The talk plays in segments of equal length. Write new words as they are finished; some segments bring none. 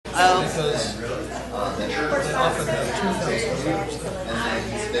Oh. Because they often have 2,000 meters.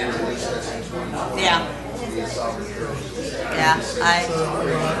 Yeah. Yeah.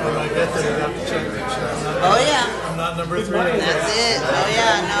 When I get there, I have to check make sure Oh yeah. I'm not number 3. That's it. Oh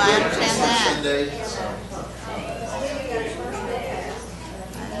yeah. No, I understand that.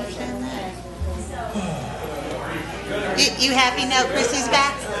 I understand that. You happy now Chrissy's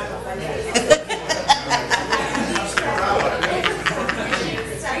back?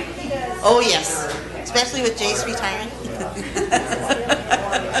 Oh yes. Especially with Jace retiring.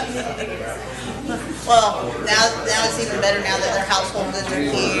 Well, now it's even better now that their household goods are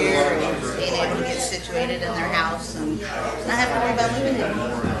here, and being able to get situated in their house and not have to worry about moving it.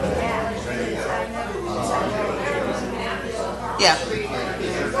 Yeah.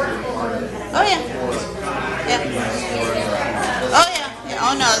 Oh yeah. Yeah. Oh yeah. Yeah.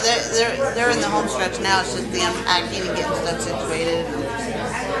 Oh no, they're in the home stretch now. It's just the unpacking and getting stuff situated.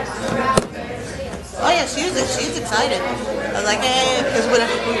 Oh yeah, she's excited. I was like, hey, because when I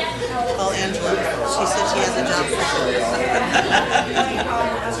call Angela, she said she has a job for sure.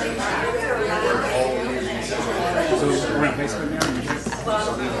 So we're in basement now.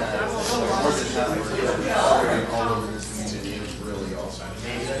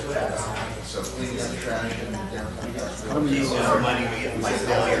 So cleaning up trash and How do we use money we get from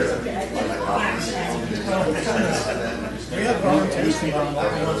failure. We have volunteers from all the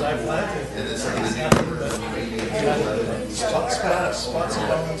ones I planted. Spots of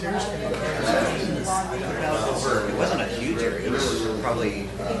volunteers. It wasn't a huge area. It was probably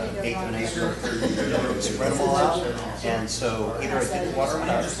 1/8 of an acre. Spread them all out, and so either I didn't water them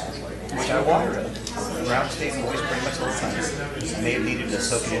enough, which I watered it. The ground stayed moist pretty much all the time. I may have needed to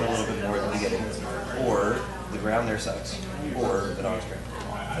soak it in a little bit more at the beginning, or the ground there sucks, or the dogs drink.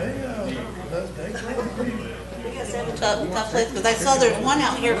 They grow pretty. Tough place, because I saw there's one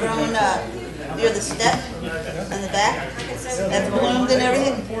out here growing near the step in the back that's bloomed and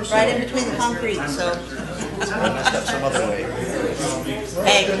everything, right in between the concrete. So, I messed up some other way.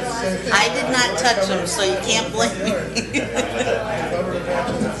 hey, I did not touch them, so you can't blame me.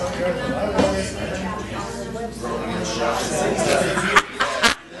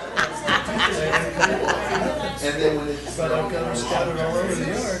 And then when it's But I've got them scattered all over the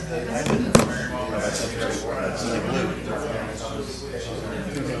yard. I didn't. That's interesting. It's like blue.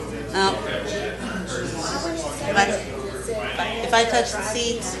 No. If I touch the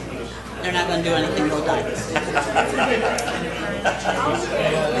seeds, they're not going to do anything. They'll die.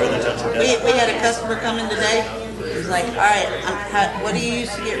 We had a customer come in today. He was like, all right, what do you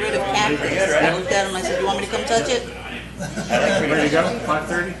use to get rid of cactus? I looked at him. I said, you want me to come touch it? Ready to go?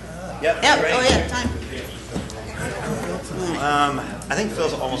 5:30? Yep. Yep. Oh yeah, time. I think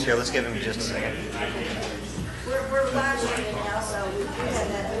Phil's almost here. Let's give him just a second. We're live streaming now, so we have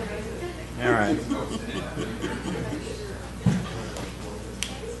that. All right.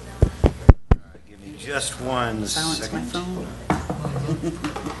 Give me just one Silence my second. phone.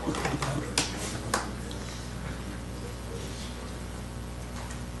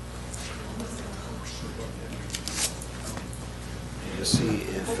 Just see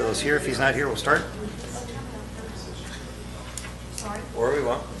if Phil's here. If he's not here, we'll start. Or we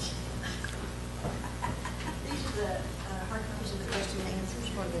won't. These are the hard copies of the question and answers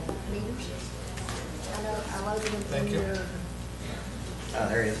for the meters. I know I loaded them Thank in you. your. Oh,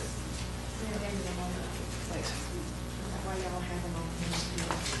 there he is. Thanks. Why y'all have them on.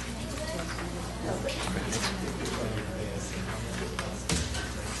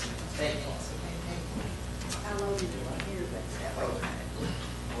 I loaded it here, but.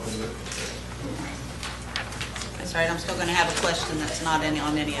 That's right. I'm still going to have a question that's not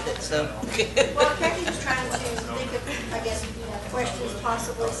on any of it. So. Well, Kathy was trying to think of, I guess, questions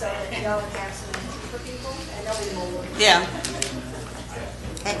possibly so that y'all would have some for people, and they'll be more. Yeah.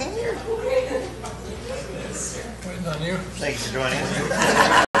 Hey. Waiting on you. Thank you for joining us.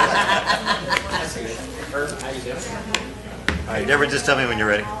 How you doing? All right, Deborah, just tell me when you're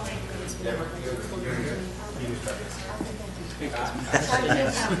ready.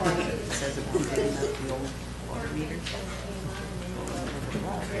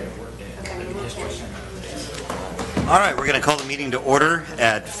 All right, we're going to call the meeting to order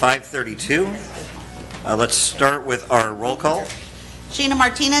at 5:32. Let's start with our roll call. Sheena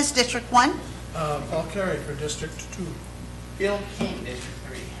Martinez, District 1. Paul Carey for District 2. Bill King, District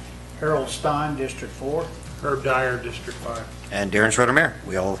 3. Harold Stein, District 4. Herb Dyer, District 5. And Darren Schroeder Mayor.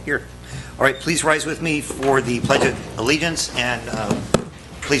 We all here. All right, please rise with me for the Pledge of Allegiance, and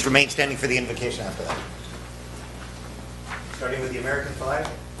please remain standing for the invocation after that. Starting with the American flag.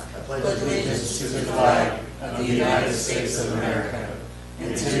 I pledge allegiance to the flag of the United States of America And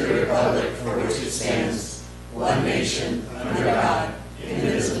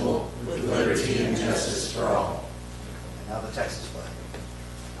now the Texas flag.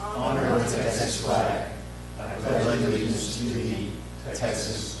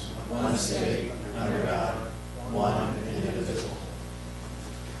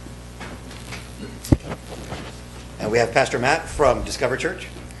 And we have Pastor Matt from Discover Church.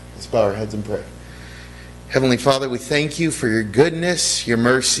 Let's bow our heads and pray. Heavenly Father, we thank you for your goodness, your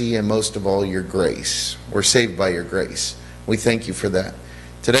mercy, and most of all, your grace. We're saved by your grace. We thank you for that.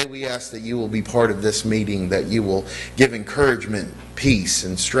 Today we ask that you will be part of this meeting, that you will give encouragement, peace,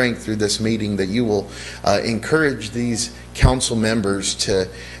 and strength through this meeting, that you will encourage these council members to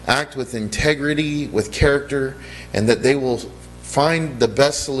act with integrity, with character, and that they will find the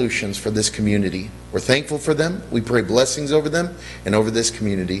best solutions for this community. We're thankful for them. We pray blessings over them and over this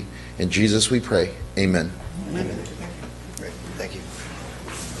community. In Jesus we pray. Amen. Amen. Great. Thank you.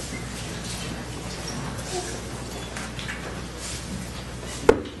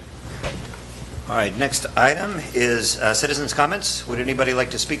 All right, next item is citizens' comments. Would anybody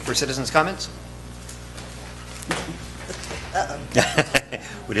like to speak for citizens' comments?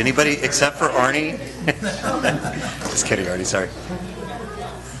 Would anybody, except for Arnie? Just kidding, Arnie, sorry.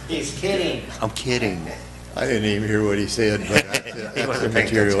 He's kidding. I'm kidding. I didn't even hear what he said, but He I wasn't the paying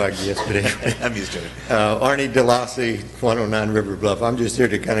material like yesterday. I'm used to it. Arnie DeLossie, 109 River Bluff. I'm just here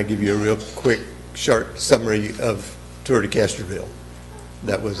to kind of give you a real quick, short summary of Tour de Castroville.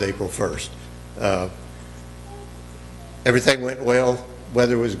 That was April 1st. Everything went well.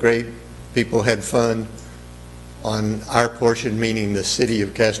 Weather was great. People had fun. On our portion, meaning the city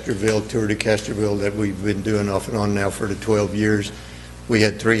of Castroville, Tour de Castroville, that we've been doing off and on now for the 12 years, we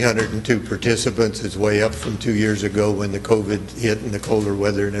had 302 participants. It's way up from 2 years ago when the COVID hit and the colder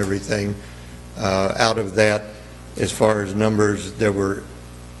weather and everything. Out of that, as far as numbers, there were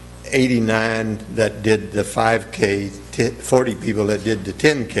 89 that did the 5K, 40 people that did the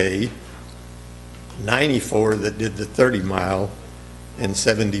 10K, 94 that did the 30 mile, and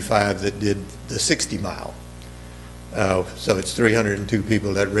 75 that did the 60 mile. So it's 302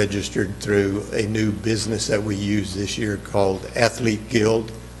 people that registered through a new business that we use this year called Athlete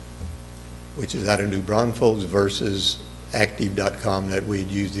Guild, which is out of New Braunfels, versus Active.com that we had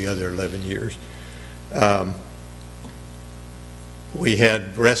used the other 11 years. We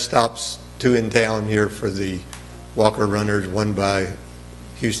had rest stops, 2 in town here for the walker runners, one by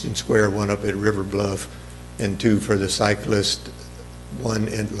Houston Square, one up at River Bluff, and 2 for the cyclists, one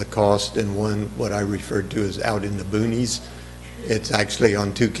in Lacoste and one what I referred to as out in the boonies. It's actually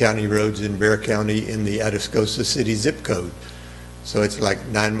on 2 county roads in Bexar County in the Atascosa City zip code. So it's like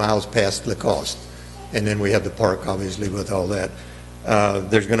 9 miles past Lacoste. And then we have the park, obviously, with all that.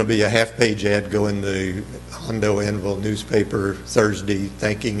 There's going to be a half-page ad go in the Hondo Anvil newspaper Thursday,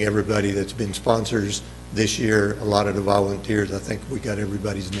 thanking everybody that's been sponsors this year, a lot of the volunteers. I think we got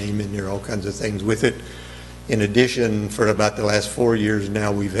everybody's name in there, all kinds of things with it. In addition, for about the last 4 years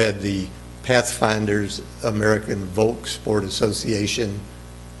now, we've had the Pathfinders American Volk Sport Association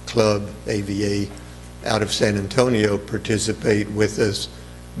Club, AVA, out of San Antonio participate with us,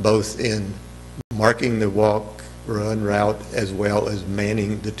 both in marking the walk, run route, as well as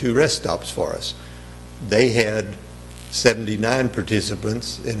manning the 2 rest stops for us. They had 79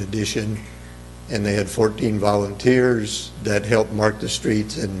 participants in addition, and they had 14 volunteers that helped mark the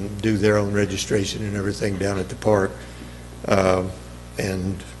streets and do their own registration and everything down at the park,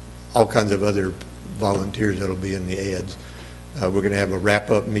 and all kinds of other volunteers that'll be in the ads. We're going to have a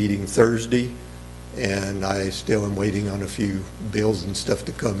wrap-up meeting Thursday, and I still am waiting on a few bills and stuff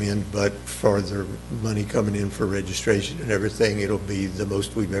to come in, but for the money coming in for registration and everything, it'll be the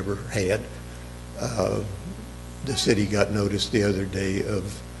most we've ever had. The city got notice the other day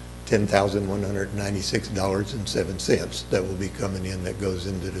of $10,196.07 that will be coming in, that goes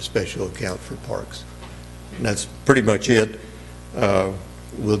into the special account for parks. And that's pretty much it.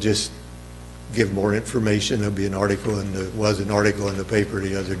 We'll just give more information. There'll be an article in the, was an article in the paper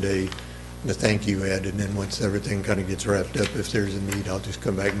the other day, the thank you ad, and then once everything kind of gets wrapped up, if there's a need, I'll just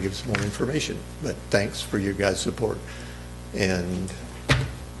come back and give some more information. But thanks for your guys' support and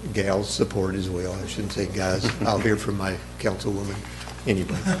gals' support as well. I shouldn't say guys. I'll hear from my councilwoman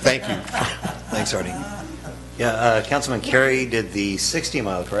anyway. Thank you. Thanks, Arnie. Yeah, Councilman Carey did the 60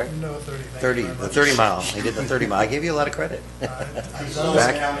 mile, correct? No, 30. 30, the 30 mile. He did the 30 mile. I gave you a lot of credit.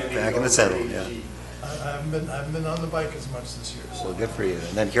 Back in the saddle, yeah. I haven't been on the bike as much this year. So good for you.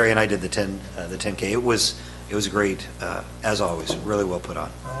 And then Carrie and I did the 10K. It was It was great, as always, really well put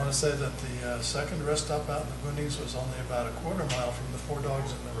on. I want to say that the second rest stop out in the boonies was only about a quarter mile from the 4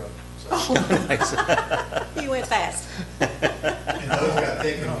 dogs in the road. So, You went fast. And those got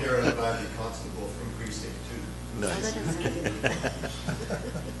taken care of by the constable from precinct 2. Nice.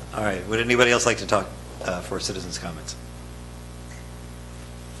 All right, would anybody else like to talk for citizens' comments?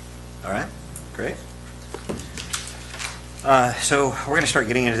 All right, great. So we're going to start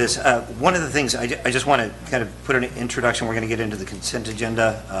getting into this. One of the things, I just want to kind of put an introduction, we're going to get into the consent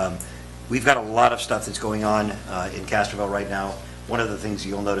agenda. We've got a lot of stuff that's going on in Castroville right now. One of the things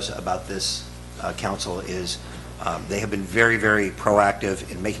you'll notice about this council is they have been very, very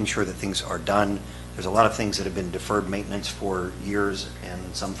proactive in making sure that things are done. There's a lot of things that have been deferred maintenance for years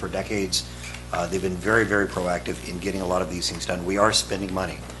and some for decades. They've been very, very proactive in getting a lot of these things done. We are spending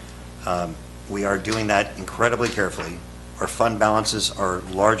money. We are doing that incredibly carefully. Our fund balances are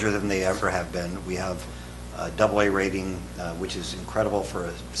larger than they ever have been. We have a AA rating, which is incredible for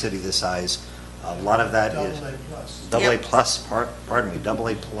a city this size. A lot of that is double A plus. AA Yep. plus, pardon me,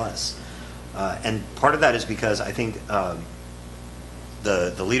 AA plus. And part of that is because I think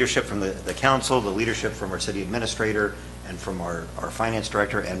the leadership from the council, the leadership from our city administrator, and from our finance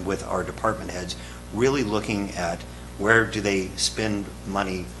director, and with our department heads, really looking at where do they spend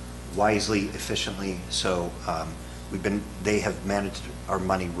money wisely, efficiently. So they have managed our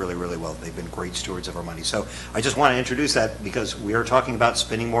money really, really well. They've been great stewards of our money. So I just want to introduce that because we are talking about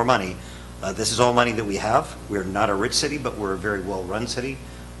spending more money. This is all money that we have. We're not a rich city, but we're a very well-run city.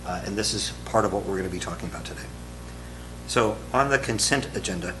 And this is part of what we're going to be talking about today. So on the consent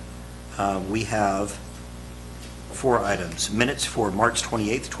agenda, we have 4 items. Minutes for March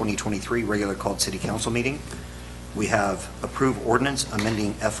 28th, 2023, regular called city council meeting. We have approved ordinance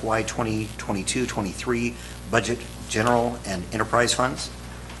amending FY 2022-23 budget, general, and enterprise funds.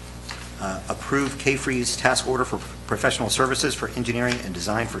 Approve K-Freeze task order for professional services for engineering and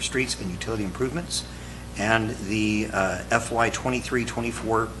design for streets and utility improvements, and the FY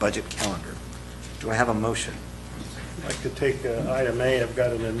 23-24 budget calendar. Do I have a motion? I'd like to take item A, I've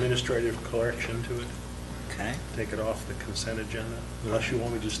got an administrative correction to it. Okay. Take it off the consent agenda, unless you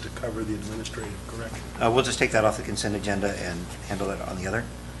want me just to cover the administrative correction. We'll just take that off the consent agenda and handle that on the other.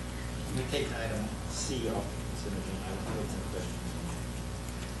 You take item C off the consent agenda. I have some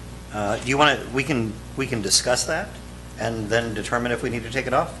questions. Do you want to, we can discuss that and then determine if we need to take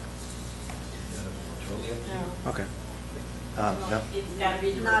it off? Okay. No? It's got to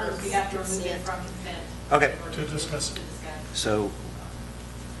be Not removed, you have to remove it consent. from consent. Okay, To discuss it. To discuss. so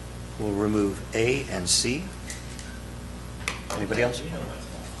we'll remove A and C. Anybody else?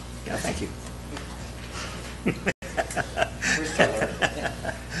 Yeah, thank you.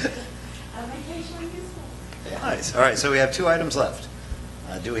 Nice, all right, so we have 2 items left.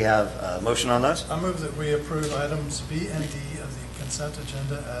 Do we have a motion on those? I move that we approve items B and D of the consent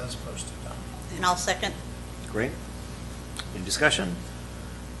agenda as posted. And I'll second. Great. Any discussion?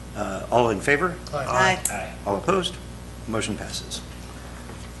 All in favor? Aye. All opposed? Motion passes.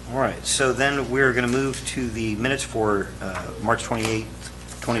 All right, so then we're going to move to the minutes for March 28th,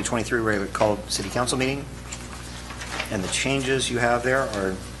 2023, regular called city council meeting. And the changes you have there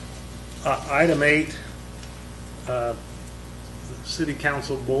are, Item 8, the city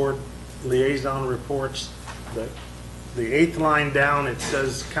council board liaison reports. The 8th line down, it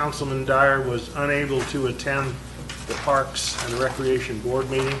says Councilman Dyer was unable to attend the Parks and Recreation Board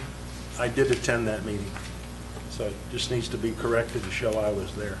meeting. I did attend that meeting, so it just needs to be corrected to show I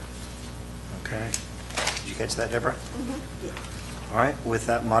was there. okay. Did you catch that, Deborah? All right, with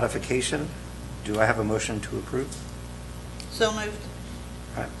that modification, do I have a motion to approve? So moved.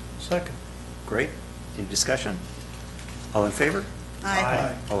 All right, Second. great. Any discussion? All in favor?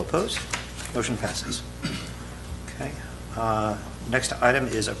 Aye. All opposed? Motion passes. Okay. Next item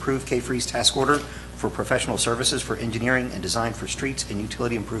is approve K-Freeze task order for professional services for engineering and design for streets and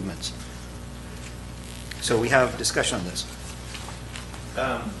utility improvements. So we have discussion on this.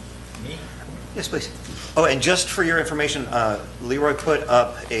 Me? Yes, please. Oh, and just for your information, Leroy put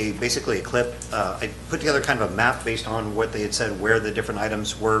up basically a clip. I put together kind of a map based on what they had said, where the different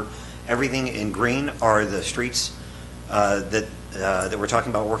items were. Everything in green are the streets that we're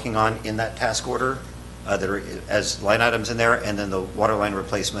talking about working on in that task order, that are as line items in there, and then the water line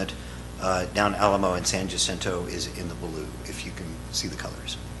replacement down Alamo and San Jacinto is in the blue, if you can see the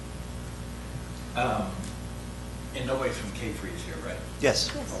colors. And nobody's from K-Freeze here, right?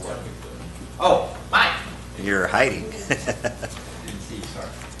 Yes, Oh, Mike! you're hiding. Didn't see you, sorry.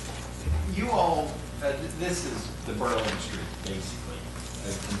 You all, this is the Berlin Street, basically,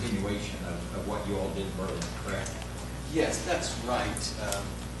 a continuation of what you all did in Berlin, correct? Yes, that's right.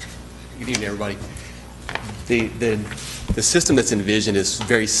 Good evening, everybody. The system that's envisioned is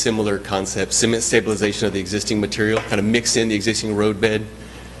very similar concept, cement stabilization of the existing material, kind of mix in the existing road bed,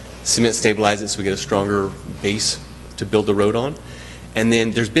 cement stabilize it so we get a stronger base to build the road on. And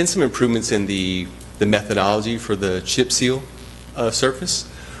then there's been some improvements in the methodology for the chip seal surface.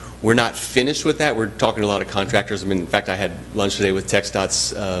 We're not finished with that. We're talking to a lot of contractors. I mean, in fact, I had lunch today with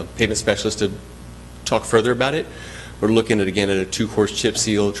TxDOT's pavement specialist to talk further about it. We're looking at, again, at a 2-course chip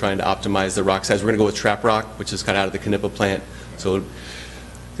seal, trying to optimize the rock size. We're going to go with trap rock, which is kind of out of the Canepa plant. So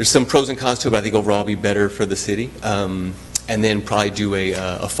there's some pros and cons to it, but I think overall it'll be better for the city. And then probably do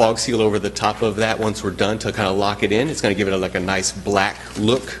a fog seal over the top of that once we're done to kind of lock it in. It's going to give it like a nice black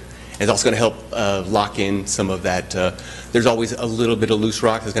look. And it's also going to help lock in some of that. There's always a little bit of loose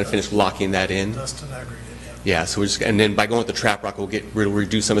rock that's going to finish locking that in. Dust and aggregate, Yeah, so we're just, and then by going with the trap rock, we'll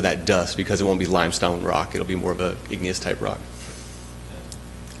reduce some of that dust because it won't be limestone rock. It'll be more of a igneous type rock.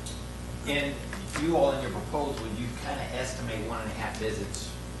 And you all in your proposal, you kind of estimate 1.5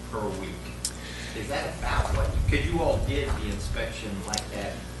 visits per week. Is that about what, because you all did the inspection like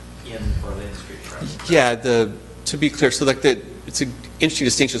that in Berlin Street, right? Yeah, to be clear, so like it's an interesting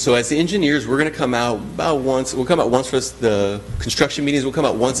distinction. So as the engineers, we're going to come out about once. We'll come out once for the construction meetings. We'll come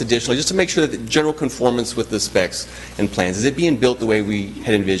out once additionally, just to make sure that the general conformance with the specs and plans. Is it being built the way we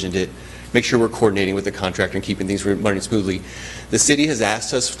had envisioned it? Make sure we're coordinating with the contractor and keeping things running smoothly. The city has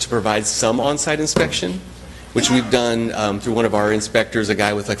asked us to provide some on-site inspection, which we've done through one of our inspectors, a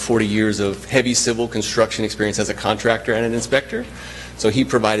guy with like 40 years of heavy civil construction experience as a contractor and an inspector. So he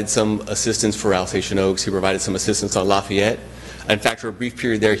provided some assistance for Alsatian Oaks. He provided some assistance on Lafayette. In fact, for a brief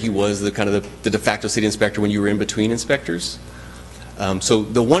period there, he was the kind of the de facto city inspector when you were in between inspectors. So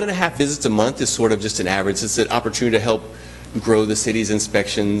the 1.5 visits a month is sort of just an average. It's an opportunity to help grow the city's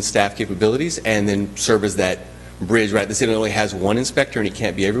inspection staff capabilities and then serve as that bridge, right? The city only has one inspector and he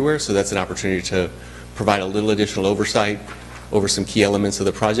can't be everywhere, so that's an opportunity to provide a little additional oversight over some key elements of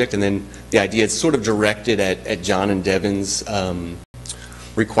the project. And then the idea is sort of directed at John and Devin's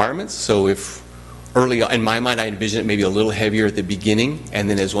requirements. So if early, in my mind, I envision it maybe a little heavier at the beginning, and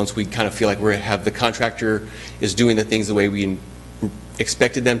then as once we kind of feel like we have the contractor is doing the things the way we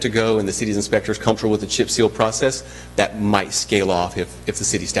expected them to go and the city's inspectors comfortable with the chip seal process, that might scale off if the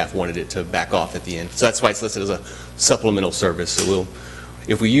city staff wanted it to back off at the end. So that's why it's listed as a supplemental service. So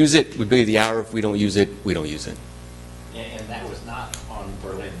if we use it, we pay the hour. If we don't use it, we don't use it. And that was not on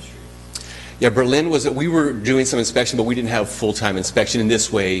Berlin Street. Yeah, Berlin was, we were doing some inspection, but we didn't have full-time inspection. In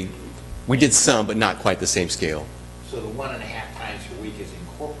this way, we did some, but not quite the same scale. So the 1.5 times per week is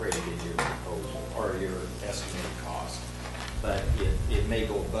incorporated in your proposal or your estimated cost, but it may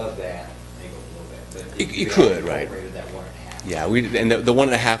go above that, may go below that. But It could, right? Incorporated that 1.5. Yeah, and the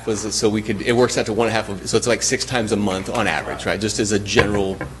 1.5 was so we could, it works out to 1.5 of, so it's like 6 times a month on average, right? Just as a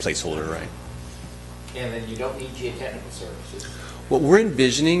general placeholder, right? And then you don't need geotechnical services. What we're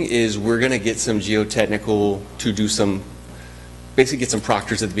envisioning is we're going to get some geotechnical to do some, basically get some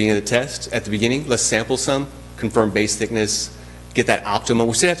proctors at the beginning of the test. At the beginning, let's sample some, confirm base thickness, get that optimum.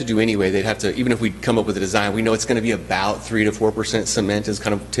 We still have to do anyway. They'd have to, even if we come up with a design, we know it's going to be about 3 to 4% cement is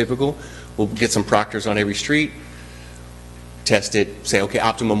kind of typical. We'll get some proctors on every street, test it, say, okay,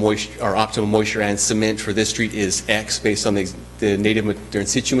 optimum moisture and cement for this street is X based on the native, their in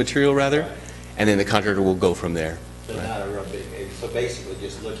situ material rather, and then the contractor will go from there. So Right. not a real big, so basically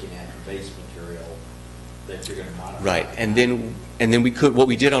just looking at the base material that you're going to modify. Right, and then we could, what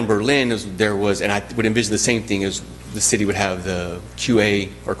we did on Berlin is there was, and I would envision the same thing, is the city would have the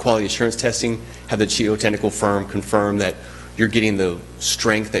QA or quality assurance testing, have the geotechnical firm confirm that you're getting the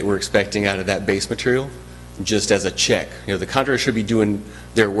strength that we're expecting out of that base material, just as a check. You know, the contractor should be doing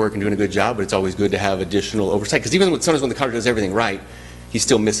their work and doing a good job, but it's always good to have additional oversight, because even sometimes when the contractor does everything right, he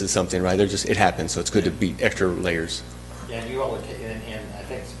still misses something, right? It happens, so it's good to beat extra layers. Yeah, and you all, and I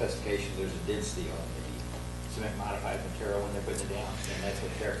think specifications, there's a density on the cement modified material when they're putting it down, and that's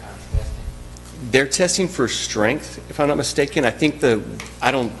what they're kind of testing. They're testing for strength, if I'm not mistaken. I think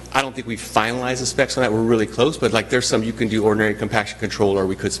I don't think we finalized the specs on that. We're really close, but like there's some you can do ordinary compaction control, or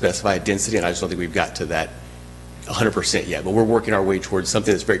we could specify a density, and I just don't think we've got to that 100% yet. But we're working our way towards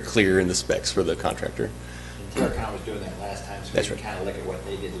something that's very clear in the specs for the contractor. And Terracon was doing that last time, so That's we right. can kind of look at what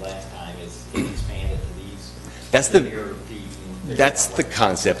they did last time, is expand it to these. That's the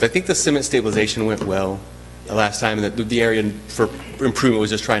concept. I think the cement stabilization went well the last time, and the area for improvement was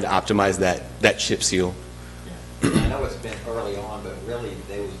just trying to optimize that chip seal. Yeah. I know it's been early on, but really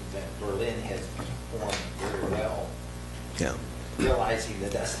that Berlin has performed very well. Yeah. Realizing the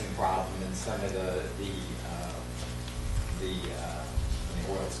dusting problem and some of the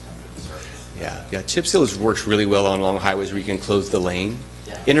oils coming to the surface. Yeah. Chip seal works really well on long highways where you can close the lane.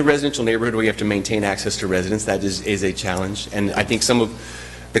 In a residential neighborhood where you have to maintain access to residents, that is a challenge. And I think some of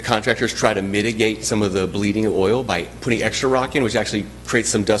the contractors try to mitigate some of the bleeding of oil by putting extra rock in, which actually creates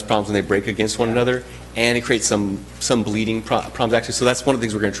some dust problems when they break against one another, and it creates some bleeding problems actually. So that's one of the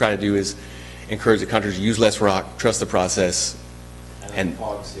things we're going to try to do is encourage the contractors to use less rock, trust the process. And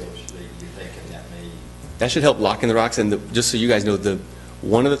fog seals, you're thinking that may... That should help lock in the rocks. And just so you guys know,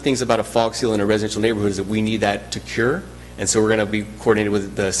 one of the things about a fog seal in a residential neighborhood is that we need that to cure. And so we're going to be coordinated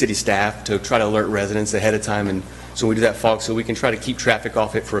with the city staff to try to alert residents ahead of time. And so when we do that fog seal, we can try to keep traffic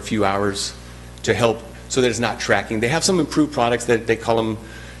off it for a few hours to help so that it's not tracking. They have some improved products that they call them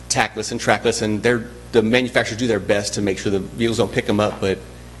tackless and trackless, and the manufacturers do their best to make sure the vehicles don't pick them up, but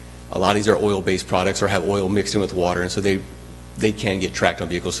a lot of these are oil-based products or have oil mixed in with water, and so they can get tracked on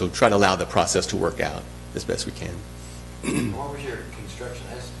vehicles. So try to allow the process to work out as best we can. What was your construction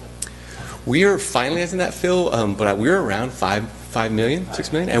estimate? We are finalizing that, Phil, but we're around 5 million,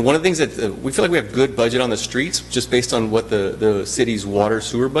 6 million. And one of the things that we feel like we have good budget on the streets, just based on what the city's water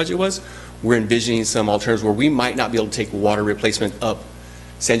sewer budget was. We're envisioning some alternatives where we might not be able to take water replacement up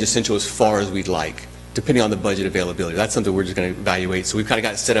San Jacinto as far as we'd like, depending on the budget availability. That's something we're just going to evaluate. So we've kind of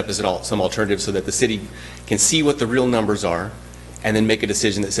got it set up as some alternatives so that the city can see what the real numbers are and then make a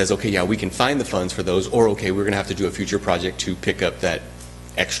decision that says, okay, yeah, we can find the funds for those, or okay, we're going to have to do a future project to pick up that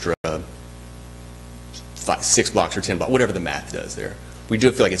extra 6 blocks or 10 blocks, whatever the math does there. We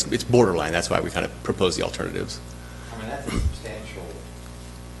do feel like it's borderline. That's why we kind of propose the alternatives. I mean, that's a substantial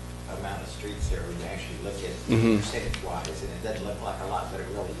amount of streets there when you actually look at percentage-wise, and it doesn't look like a lot, but it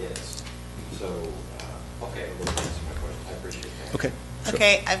really is. So, okay, well, that's my question. I appreciate that. Okay. Sure.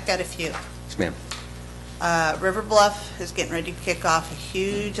 Okay, I've got a few. Yes, ma'am. River Bluff is getting ready to kick off a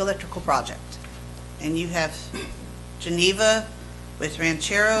huge electrical project. And you have Geneva with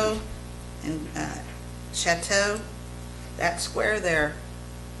Ranchero and Chateau. That square there,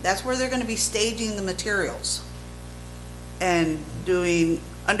 that's where they're going to be staging the materials and doing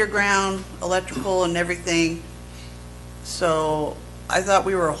underground electrical and everything. So I thought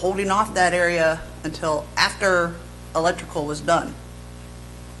we were holding off that area until after electrical was done.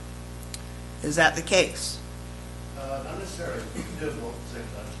 Is that the case? Not necessarily. You can do it both at the same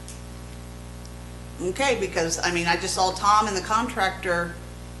time. Okay, because, I mean, I just saw Tom and the contractor,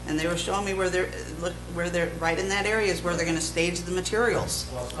 and they were showing me where they're, right in that area is where they're gonna stage the materials.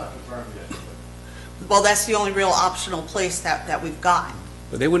 Well, it's not confirmed yet. Well, that's the only real optional place that we've got.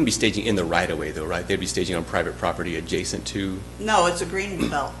 But they wouldn't be staging in the right-of-way, though, right? They'd be staging on private property adjacent to, No, it's a green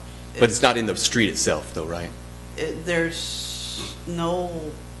belt. but it's not in the street itself, though, right? There's no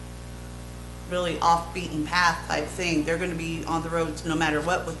really off-beaten path type thing. They're gonna be on the roads no matter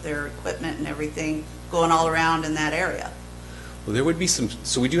what with their equipment and everything going all around in that area. Well, there would be some,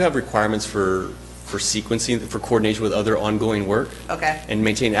 so we do have requirements for sequencing, for coordination with other ongoing work. Okay. And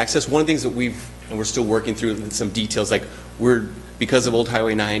maintaining access. One of the things that and we're still working through some details, like because of Old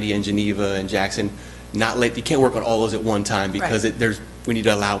Highway 90 and Geneva and Jackson, you can't work on all those at one time because Right. we need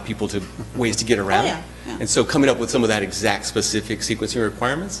to allow people ways to get around. yeah, yeah. And so coming up with some of that exact specific sequencing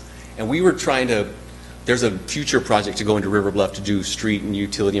requirements. And we were there's a future project to go into River Bluff to do street and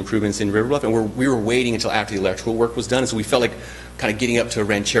utility improvements in River Bluff, and we were waiting until after the electrical work was done, and so we felt like kind of getting up to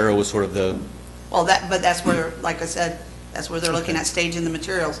Ranchero was sort of Well, but that's where, like I said, that's where they're looking at staging the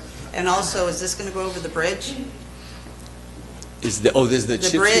materials. And also, is this gonna go over the bridge? there's the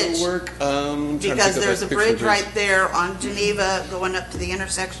chip bridge. seal work. I'm trying to Because think of there's a picture of bridge the right there on Geneva going up to the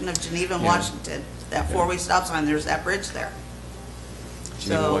intersection of Geneva and Yeah. Washington. That four-way stop sign, there's that bridge there.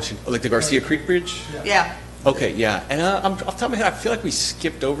 Geneva, So- Washington. Like the Garcia Creek Bridge? Yeah, Okay, yeah, and off the top of my head, I feel like we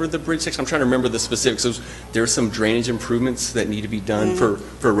skipped over the bridge section. I'm trying to remember the specifics. There are some drainage improvements that need to be done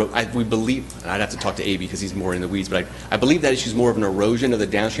we believe, and I'd have to talk to AB because he's more in the weeds, but I believe that issue's more of an erosion of the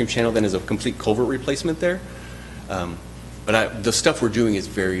downstream channel than is a complete culvert replacement there. But the stuff we're doing is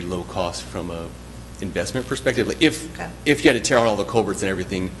very low cost from a investment perspective. Like if you had to tear out all the culverts and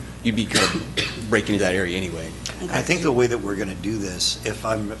everything, you'd be kind of breaking into that area anyway. I think the way that we're going to do this, if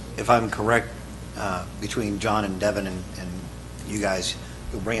I'm correct, between John and Devin and you guys,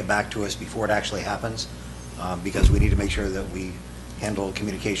 you'll bring it back to us before it actually happens, because we need to make sure that we handle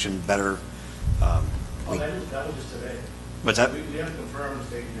communication better. That was just today. What's that? We haven't confirmed the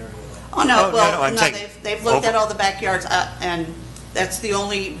staging area. oh no, no, well, I'm no, saying- they've looked at all the backyards, and that's the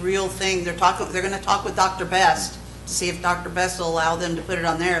only real thing. They're gonna talk with Dr. Best to see if Dr. Best will allow them to put it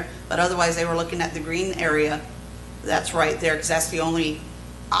on there, but otherwise they were looking at the green area. That's right there, because that's the only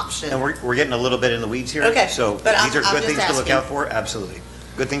option. And we're getting a little bit in the weeds here. Okay, So but these are I'm good just things to look asking. out for, absolutely.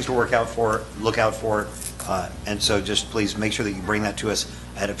 Good things to look out for, and so just please make sure that you bring that to us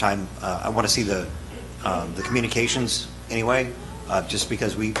ahead of time. I want to see the communications anyway, just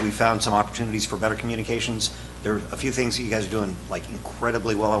because we found some opportunities for better communications. There are a few things that you guys are doing like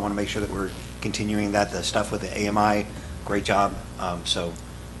incredibly well. I want to make sure that we're continuing that. The stuff with the AMI, great job.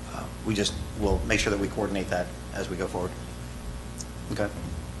 We just will make sure that we coordinate that as we go forward. Okay.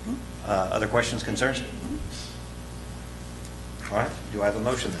 Other questions, concerns? All right. Do I have a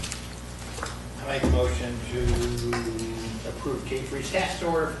motion then? I make a motion to approve K3's task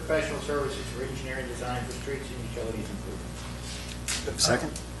order for professional services for engineering design for streets and utilities improvements.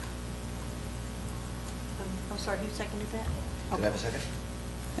 Second? I'm sorry, who seconded that? Did I have a second?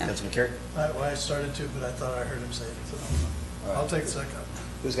 Yeah. Councilman Carey? I started to, but I thought I heard him say it, so I'll take the second.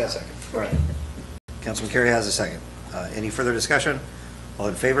 Who's got a second? All right. Councilman Carey has a second. Any further discussion? All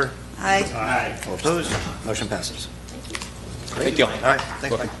in favor? Aye. All opposed? Motion passes. Thank you. All right,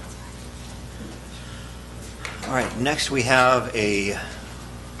 thanks, Mike. All right, next we have a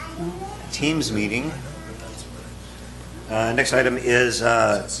Teams meeting. Next item is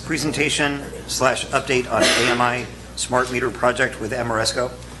presentation/update on AMI Smart Meter Project with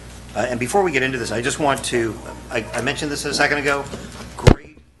Amoresco. And before we get into this, I just want to, I mentioned this a second ago,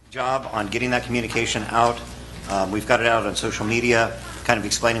 great job on getting that communication out. We've got it out on social media, kind of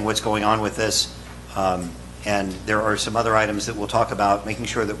explaining what's going on with this. And there are some other items that we'll talk about, making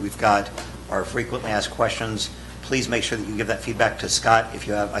sure that we've got our frequently asked questions. Please make sure that you give that feedback to Scott. If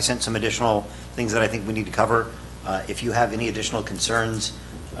you have, I sent some additional things that I think we need to cover. If you have any additional concerns,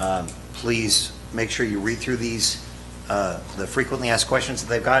 please make sure you read through these, the frequently asked questions that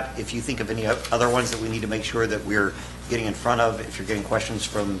they've got. If you think of any other ones that we need to make sure that we're getting in front of, if you're getting questions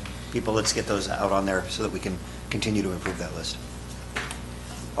from people, let's get those out on there so that we can continue to improve that list.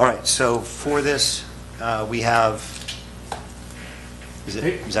 All right, so for this, we have,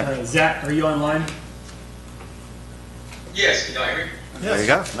 Zach? Zach, are you online? Yes, can y'all hear me? There you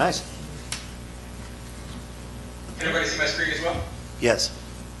go, nice. Can everybody see my screen as well? Yes.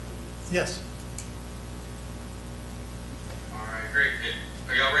 Yes. All right, great.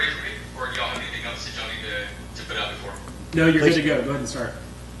 Are y'all ready for me? Or do y'all have anything else that y'all need to put out before? No, you're good to go. Go ahead and start.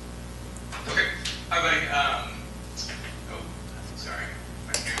 Okay. Hi, buddy. Sorry.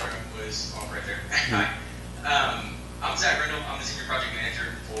 My camera was off right there. Hi. I'm Zach Rendell. I'm the senior project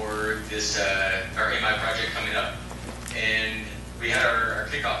manager for this, our AMI project coming up. And we had our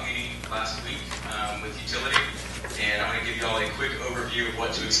kickoff meeting last week with utility. And I'm going to give you all a quick overview of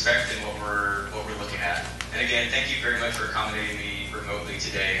what to expect and what we're looking at. And again, thank you very much for accommodating me remotely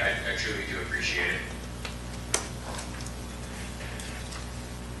today. I truly do appreciate it.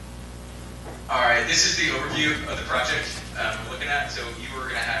 All right, this is the overview of the project we're looking at. So you are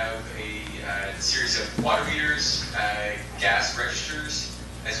going to have a series of water meters, gas registers,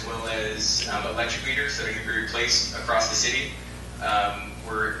 as well as electric meters that are going to be replaced across the city.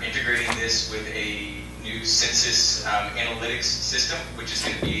 We're integrating this with a new census analytics system, which is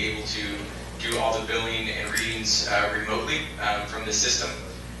going to be able to do all the billing and readings remotely from the system.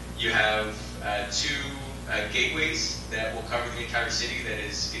 You have two gateways that will cover the entire city that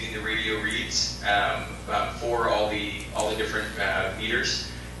is getting the radio reads for all the different meters.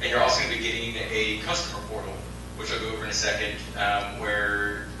 And you're also going to be getting a customer portal, which I'll go over in a second,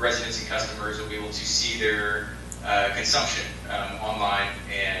 where residents and customers will be able to see their consumption online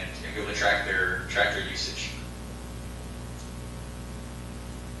and be able to track their usage.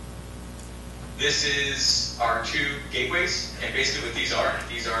 This is our two gateways, and basically what these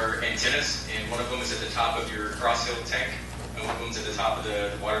are antennas, and one of them is at the top of your Cross Hill tank, and one of them is at the top of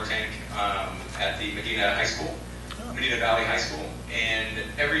the water tank at the Medina Valley High School. And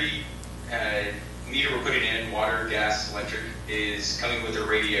every meter we're putting in, water, gas, electric, is coming with a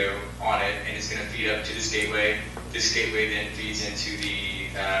radio on it, and it's going to feed up to this gateway. This gateway then feeds into the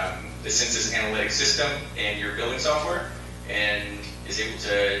census analytics system and your billing software, and is able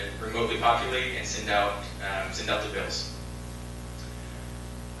to remotely populate and send out the bills.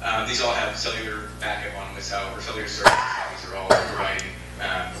 These all have cellular backup on them, or cellular services. These are all providing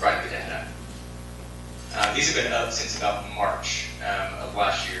the data. These have been up since about March of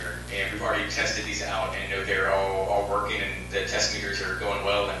last year, and we've already tested these out and know they're all working, and the test meters are going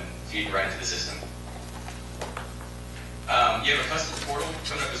well and feeding right into the system. You have a customer portal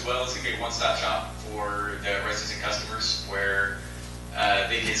coming up as well. It's going to be a one-stop shop for the residents and customers where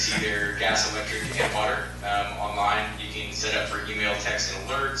they can see their gas, electric, and water online. You can set up for email, text, and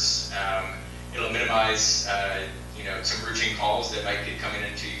alerts. It'll minimize some routine calls that might get coming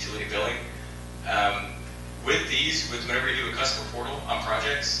into utility billing. With whenever you do a customer portal on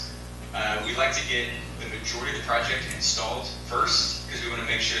projects, we like to get the majority of the project installed first, because we want to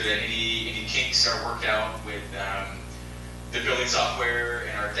make sure that any kinks are worked out with the billing software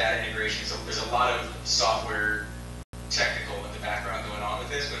and our data integration. So there's a lot of software technical in the background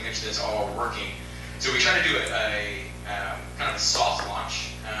this. We want to make sure that's all working. So we try to do a kind of a soft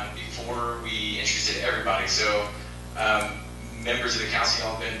launch before we introduce it to everybody. So members of the council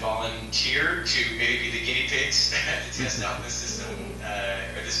all have been volunteered to maybe be the guinea pigs to test out this system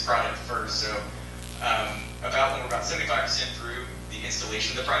or this product first. So when we're about 75% through the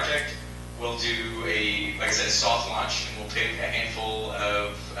installation of the project, we'll do like I said, a soft launch, and we'll pick a handful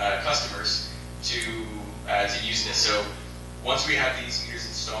of customers to use this. So once we have these meters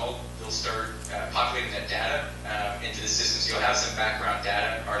installed, they'll start populating that data into the system. So you'll have some background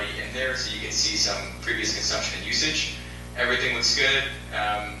data already in there, so you can see some previous consumption and usage. Everything looks good.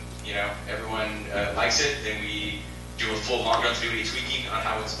 Everyone likes it. Then we do a full launch. Don't do any tweaking on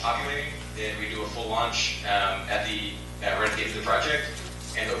how it's populating. Then we do a full launch right at the end of the project,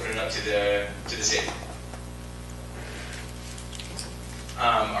 and open it up to the city.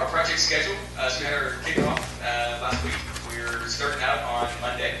 Our project schedule, so we had our kickoff last week. We're starting out on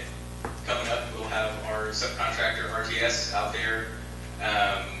Monday. Coming up, we'll have our subcontractor, RTS, out there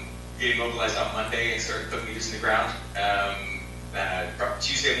getting mobilized on Monday and start putting meters in the ground.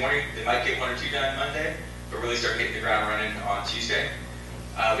 Tuesday morning, they might get 1 or 2 done Monday, but really start getting the ground running on Tuesday.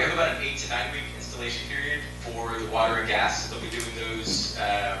 We have about an 8 to 9 week installation period for the water and gas. They'll be doing those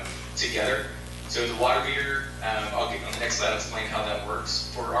together. So the water meter, I'll get on the next slide, I'll explain how that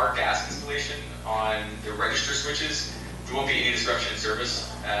works. For our gas installation on the register switches, there won't be any disruption in service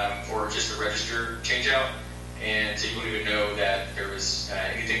for just the register changeout. And so you won't even know that there was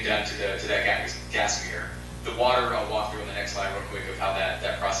anything done to that gas meter. The water, I'll walk through on the next slide real quick of how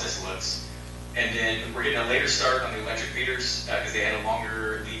that process looks. And then we're getting a later start on the electric meters because they had a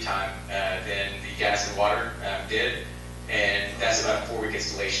longer lead time than the gas and water did. And that's about a 4-week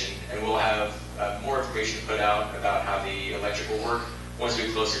installation. And we'll have more information to put out about how the electric will work once we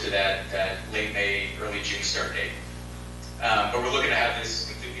get closer to that late May, early June start date. But we're looking to have this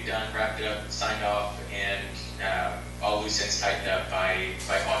completely done, wrapped up, signed off, and all loose ends tightened up by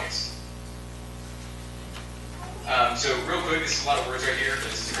August. So real quick, this is a lot of words right here, but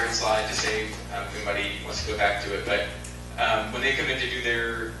this is a great slide to save if anybody wants to go back to it. But when they come in to do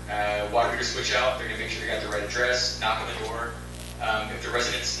their water meter switch out, they're going to make sure they got the right address, knock on the door. If the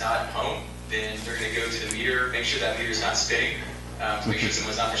resident's not home, then they're going to go to the meter, make sure that meter's not spinning, to make sure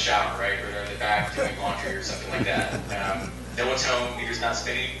someone's not in the shower, right, or they're in the back doing laundry or something like that. No one's home, meter's not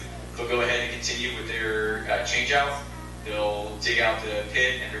spinning. They'll go ahead and continue with their change out. They'll dig out the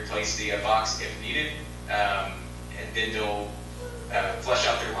pit and replace the box if needed. And then they'll flush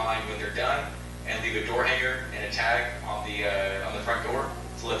out their line when they're done and leave a door hanger and a tag on the front door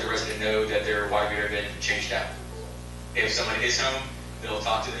to let the resident know that their water meter has been changed out. If someone is home, they'll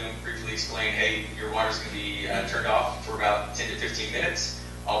talk to them, briefly explain, hey, your water's going to be turned off for about 10 to 15 minutes.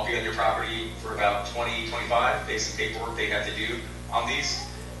 I'll be on your property for about 20, 25. They have some paperwork they have to do on these,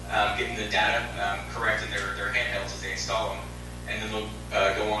 getting the data correct in their handhelds as they install them, and then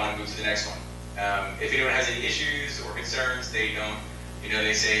they'll go on and move to the next one. If anyone has any issues or concerns, they don't,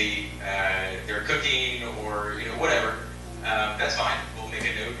 they say they're cooking or whatever, that's fine. We'll make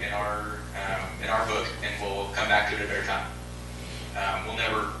a note in our book, and we'll come back to it at a better time. We'll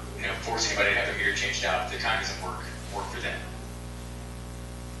never force anybody to have their meter changed out if the time doesn't work for them.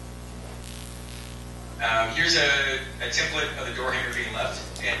 Here's a template of the door hanger being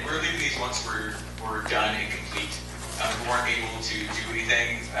left, and we're leaving these once we're done and complete. If we weren't able to do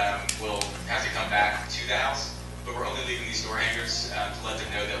anything, we'll have to come back to the house, but we're only leaving these door hangers to let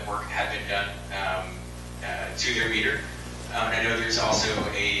them know that work had been done to their meter. And I know there's also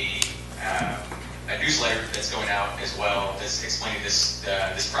a newsletter that's going out as well that's explaining this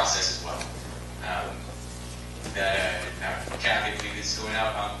process as well. Kathy, I believe it's going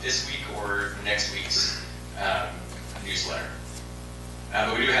out on this week or next week's newsletter.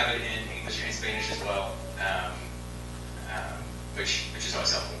 But we do have it in English and Spanish as well, which is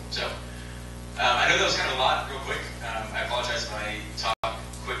always helpful. So I know that was kind of a lot real quick. I apologize if I talk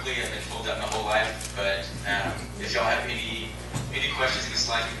quickly. I've been told that my whole life, but if y'all have any questions in the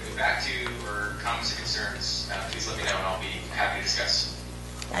slide you can go back to or comments or concerns, please let me know and I'll be happy to discuss.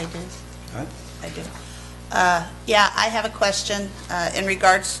 I do. I do. Yeah, I have a question in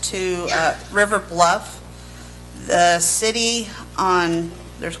regards to River Bluff. The city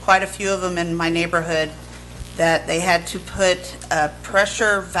there's quite a few of them in my neighborhood that they had to put a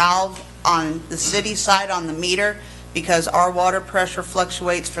pressure valve on the city side on the meter because our water pressure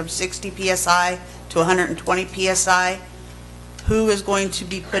fluctuates from 60 psi to 120 psi. Who is going to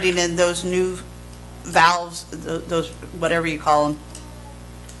be putting in those new valves, those whatever you call them,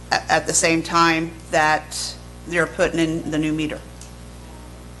 at the same time that they're putting in the new meter?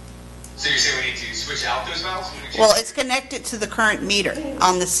 So you're saying we need to switch out those valves? when we change- Well, it's connected to the current meter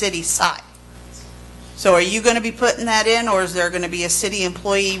on the city side. So are you going to be putting that in, or is there going to be a city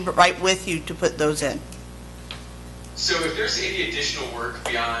employee right with you to put those in? So if there's any additional work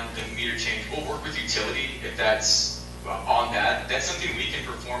beyond the meter change, we'll work with utility if that's on that. That's something we can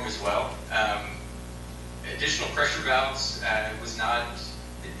perform as well. Additional pressure valves was not,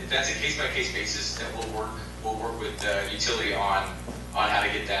 if that's a case-by-case basis, that we'll work with utility on how to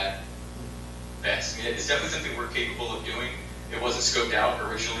get that best. I mean, it's definitely something we're capable of doing. It wasn't scoped out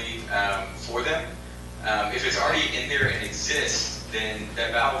originally for them. If it's already in there and exists, then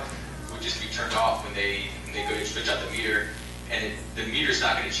that valve would just be turned off when they go to switch out the meter, and the meter's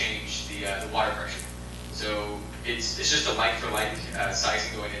not going to change the water pressure. So it's just a like-for-like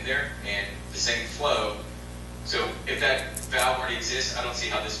sizing going in there, and the same flow. So if that valve already exists, I don't see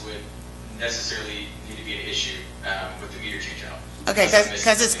how this would necessarily need to be an issue with the meter change out. Okay,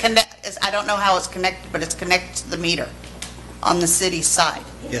 because it's I don't know how it's connected, but it's connected to the meter on the city side.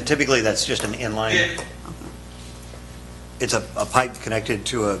 Yeah, typically that's just an inline. Yeah. It's a pipe connected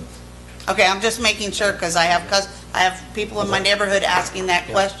to a, Okay, I'm just making sure, because I have people in my neighborhood asking that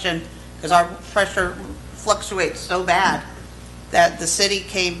question, because our pressure fluctuates so bad that the city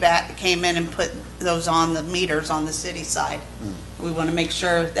came in and put those on the meters on the city side. We want to make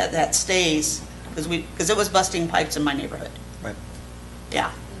sure that that stays, because it was busting pipes in my neighborhood. right.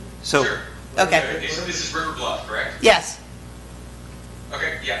 Yeah, So, Sure. Okay. This is River Bluff, correct? yes,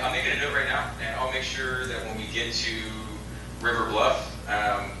 Okay, yeah, I'm making a note right now, and I'll make sure that when we get to River Bluff,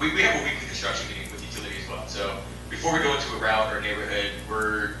 we have a weekly construction meeting with utility as well. So before we go into a route or a neighborhood,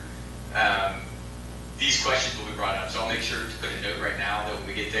 these questions will be brought up. So I'll make sure to put a note right now that when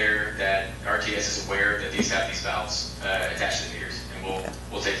we get there, that RTS is aware that these have these valves attached to the meters, and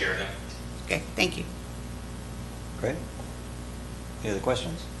we'll take care of them. okay, thank you. great. Any other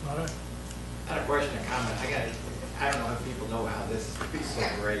questions? All right. I had a question, a comment. I don't know if people know how this is so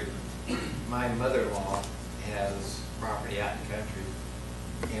great. My mother-in-law has property out in the country,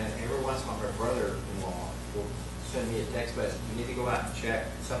 and every once in a while, my brother-in-law will send me a text message, you need to go out and check,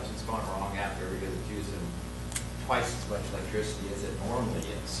 something's gone wrong out there because it's using twice as much electricity as it normally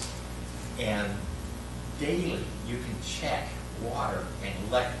is. And daily, you can check water and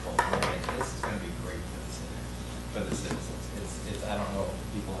electrical, and this is gonna be great for the citizens. It's I don't know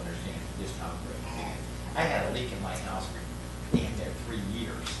if people understand just how great it is. I had a leak in my house for damn near 3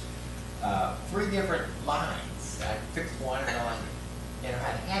 years. 3 different lines. I fixed one and if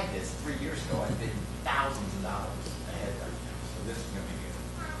I had this 3 years ago, I'd been thousands of dollars ahead right now. So this is going to be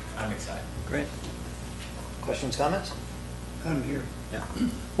good. I'm excited. Great. Questions, comments? I'm here. Yeah.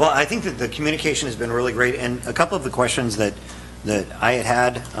 Well, I think that the communication has been really great, and a couple of the questions that I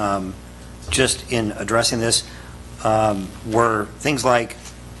had just in addressing this were things like,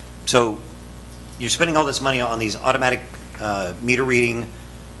 so you're spending all this money on these automatic meter reading,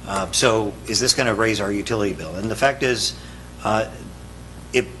 so is this going to raise our utility bill? And the fact is,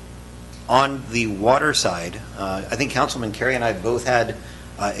 on the water side, I think Councilman Carey and I both had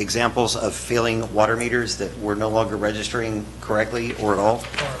examples of failing water meters that were no longer registering correctly or at all.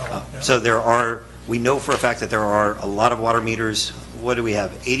 So we know for a fact that there are a lot of water meters. What do we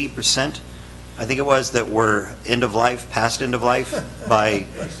have? 80%, I think it was, that were end of life, past end of life by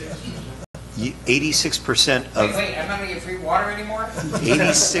 86% of. Wait, I'm not going to get free water anymore?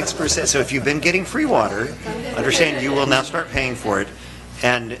 86%. So if you've been getting free water, understand you will now start paying for it.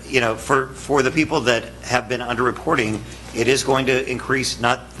 And, for the people that have been underreporting, it is going to increase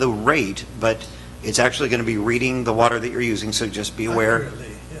not the rate, but it's actually going to be reading the water that you're using, so just be aware.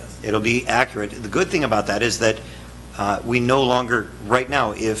 Yes. It'll be accurate. The good thing about that is that we no longer, right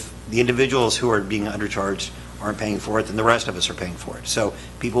now, if the individuals who are being undercharged aren't paying for it, then the rest of us are paying for it. So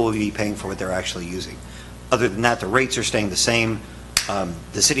people will be paying for what they're actually using. Other than that, the rates are staying the same.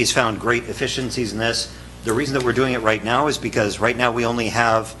 The city has found great efficiencies in this. The reason that we're doing it right now is because right now we only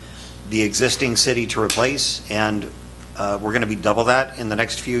have the existing city to replace, and we're going to be double that in the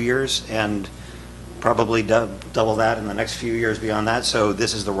next few years, and probably double that in the next few years beyond that. So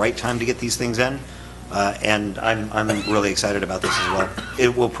this is the right time to get these things in, and I'm really excited about this as well.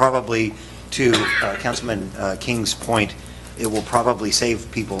 It will probably, to Councilman King's point, it will probably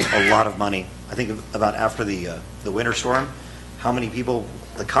save people a lot of money. I think about after the winter storm, how many people,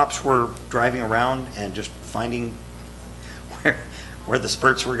 the cops were driving around and just finding where the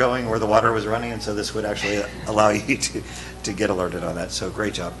spurts were going, where the water was running, and so this would actually allow you to get alerted on that. So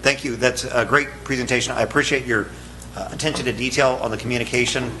great job. Thank you. That's a great presentation. I appreciate your attention to detail on the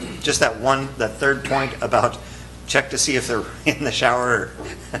communication. Just that third point about check to see if they're in the shower or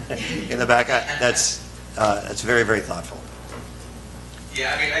in the back, that's very, very thoughtful.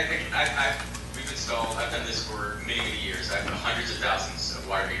 Yeah, I mean, we've installed, I've done this for many, many years. I've hundreds of thousands of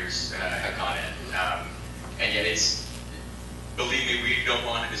water meters have gone in. And yet believe me, we don't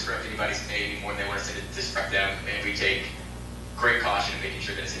want to disrupt anybody's day any more than they want us to disrupt them. And we take great caution in making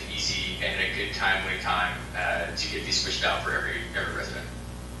sure that it's an easy and a good timely time to get these switched out for every resident.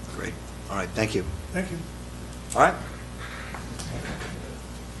 Great. All right, thank you. Thank you. All right.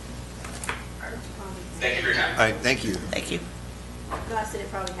 Thank you for your time. All right, thank you. Thank you. No, I said it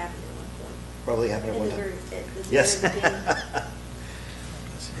probably happened at one point. Probably happened at one In the time. very- at the Yes. very beginning.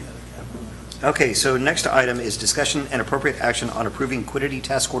 Okay, so next item is discussion and appropriate action on approving Quiddity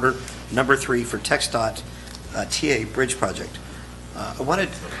Task Order Number 3 for TxDOT TA Bridge Project. I wanted,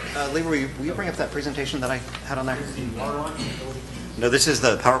 Leroy, will you bring up that presentation that I had on there? No, this is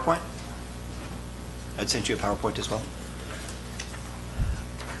the PowerPoint. I'd sent you a PowerPoint as well.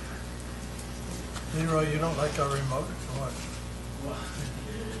 Leroy, you don't like our remote or what?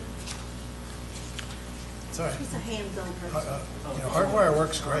 It's all right. He's a hands-on person. Hardwire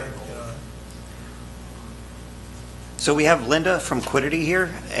works great, So we have Linda from Quiddity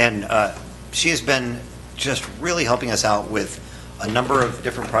here, and she has been just really helping us out with a number of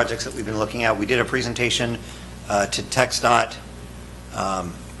different projects that we've been looking at. We did a presentation to TxDOT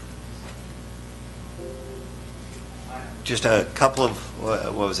just a couple of,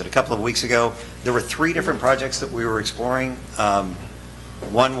 what was it, a couple of weeks ago. There were 3 different projects that we were exploring.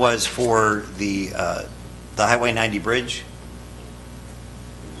 One was for the Highway 90 bridge.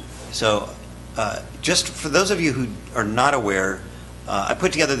 So just for those of you who are not aware, I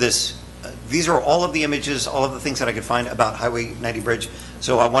put together this, these are all of the images, all of the things that I could find about Highway 90 bridge.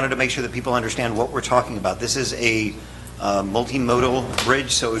 So I wanted to make sure that people understand what we're talking about. This is a multimodal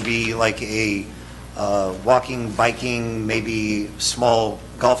bridge, so it would be like a walking, biking, maybe small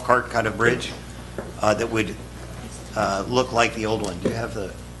golf cart kind of bridge that would look like the old one. Do you have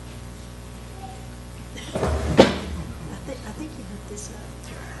the... I think you put this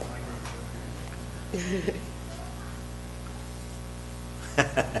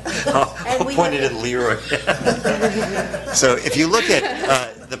I'll point it at Leroy. So if you look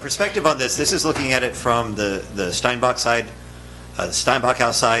at the perspective on this, this is looking at it from the Steinbach side, the Steinbach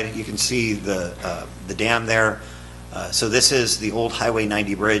house side. You can see the dam there. So this is the old Highway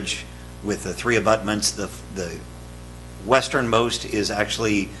 90 bridge with the 3 abutments. The westernmost is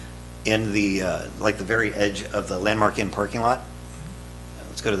actually in the like the very edge of the Landmark Inn parking lot.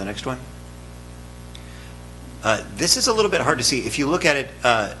 Let's go to the next one. This is a little bit hard to see. If you look at it,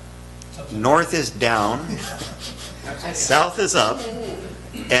 north is down, south is up,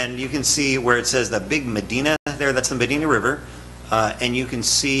 and you can see where it says the big Medina there, that's the Medina River, and you can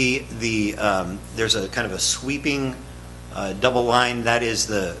see there's a kind of a sweeping double line. That is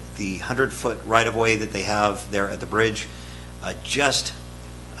the 100-foot right-of-way that they have there at the bridge. Just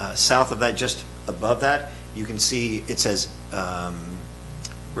south of that, just above that, you can see it says,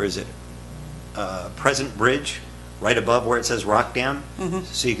 where is it? Present Bridge, right above where it says Rock Dam.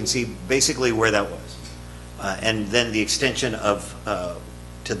 So you can see basically where that was. And then the extension of,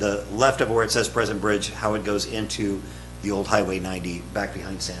 to the left of where it says Present Bridge, how it goes into the old Highway 90 back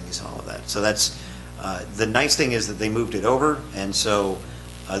behind Sammy's and all of that. So that's, the nice thing is that they moved it over. And so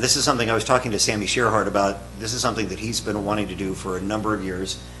this is something I was talking to Sammy Shearhart about. This is something that he's been wanting to do for a number of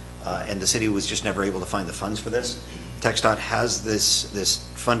years. And the city was just never able to find the funds for this. TxDOT has this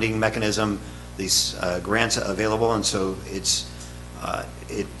funding mechanism, these grants available, and so it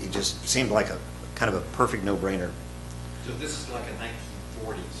just seemed like a kind of a perfect no-brainer. So this is like a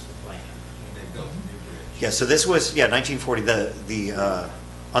 1940s plan when they built the new bridge? Yeah, so this was, 1940.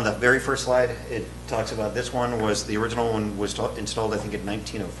 On the very first slide, it talks about this one was, the original one was installed, I think, in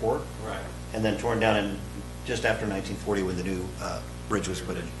 1904. Right. And then torn down in just after 1940 when the new bridge was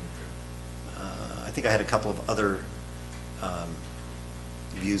put in. I think I had a couple of other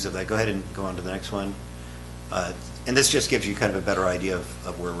views of that. Go ahead and go on to the next one. And this just gives you kind of a better idea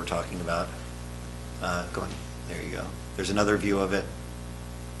of where we're talking about. Go on. There you go. There's another view of it.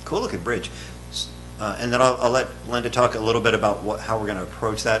 Cool looking bridge. And then I'll let Linda talk a little bit about how we're going to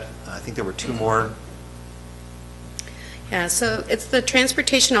approach that. I think there were 2 more. Yeah, so it's the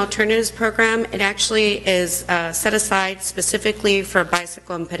Transportation Alternatives Program. It actually is set aside specifically for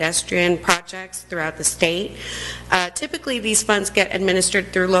bicycle and pedestrian projects throughout the state. Typically, these funds get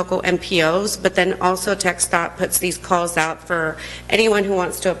administered through local MPOs, but then also TxDOT puts these calls out for anyone who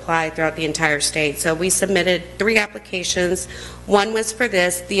wants to apply throughout the entire state. So we submitted 3 applications. One was for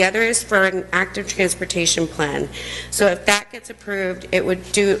this, the other is for an active transportation plan. So if that gets approved, it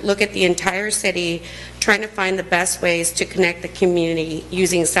would look at the entire city, trying to find the best ways to connect the community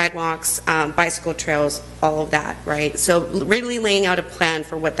using sidewalks, bicycle trails, all of that, right? So really laying out a plan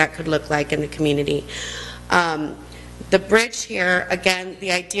for what that could look like in the community. The bridge here, again,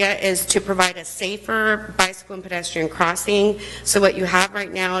 the idea is to provide a safer bicycle and pedestrian crossing. So what you have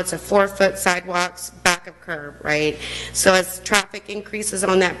right now, it's a 4-foot sidewalks, back of curb, right? So as traffic increases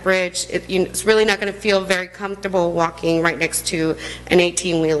on that bridge, it's really not going to feel very comfortable walking right next to an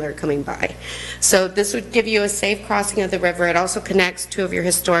 18-wheeler coming by. So this would give you a safe crossing of the river. It also connects 2 of your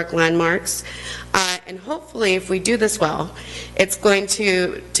historic landmarks. And hopefully, if we do this well, it's going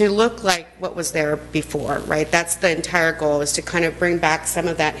to look like what was there before, right? That's the entire goal, is to kind of bring back some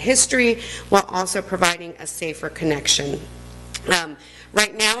of that history while also providing a safer connection.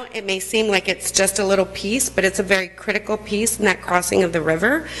 Right now, it may seem like it's just a little piece, but it's a very critical piece in that crossing of the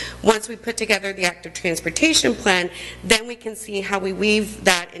river. Once we put together the active transportation plan, then we can see how we weave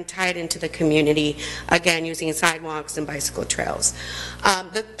that and tie it into the community, again, using sidewalks and bicycle trails.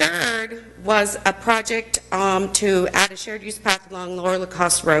 The third was a project to add a shared use path along Lower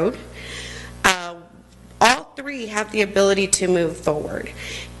Lacoste Road. All 3 have the ability to move forward.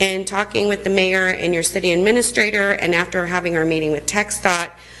 In talking with the mayor and your city administrator, and after having our meeting with TxDOT,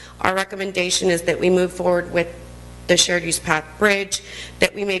 our recommendation is that we move forward with the shared use path bridge,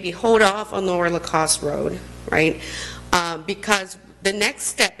 that we maybe hold off on Lower Lacoste Road, right? Because the next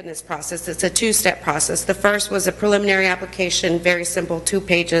step in this process, it's a 2-step process. The first was a preliminary application, very simple, 2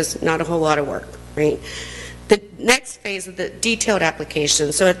 pages, not a whole lot of work, right? The next phase of the detailed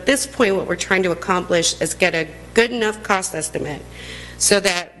application. So at this point, what we're trying to accomplish is get a good enough cost estimate so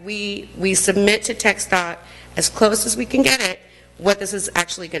that we submit to TxDOT as close as we can get it what this is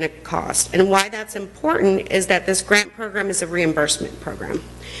actually going to cost. And why that's important is that this grant program is a reimbursement program.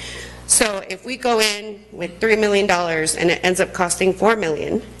 So if we go in with $3 million and it ends up costing $4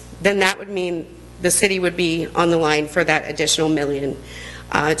 million, then that would mean the city would be on the line for that additional $1 million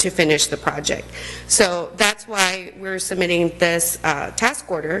to finish the project. So that's why we're submitting this task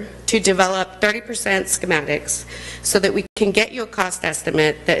order to develop 30% schematics so that we can get you a cost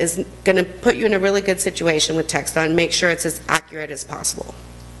estimate that is going to put you in a really good situation with TxDOT and make sure it's as accurate as possible.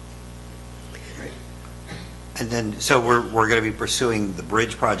 And then, so we're going to be pursuing the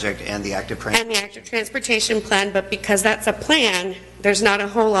bridge project and the active transportation. And the active transportation plan, but because that's a plan, there's not a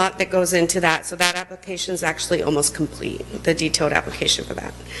whole lot that goes into that. So that application is actually almost complete, the detailed application for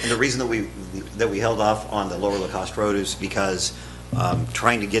that. And the reason that we held off on the Lower Lacoste Road is because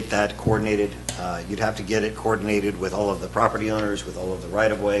trying to get that coordinated, you'd have to get it coordinated with all of the property owners, with all of the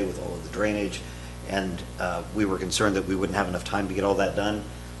right-of-way, with all of the drainage, and we were concerned that we wouldn't have enough time to get all that done.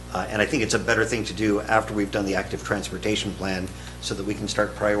 And I think it's a better thing to do after we've done the active transportation plan so that we can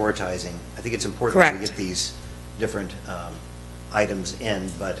start prioritizing. I think it's important that we get these different items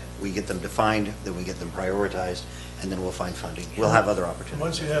in, but we get them defined, then we get them prioritized, and then we'll find funding. We'll have other opportunities.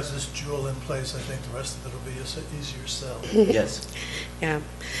 Once you have this jewel in place, I think the rest of it will be an easier sell. Yes. Yeah.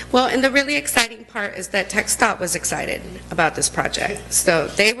 Well, and the really exciting part is that TxDOT was excited about this project. So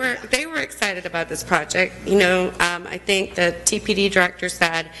they were excited about this project. You know, I think the TPD director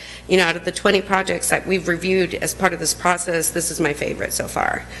said, you know, out of the 20 projects that we've reviewed as part of this process, this is my favorite so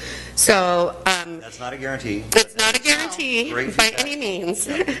far. So that's not a guarantee. It's not a guarantee by any means.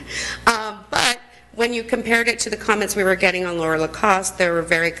 But when you compared it to the comments we were getting on Lower Lacoste, they were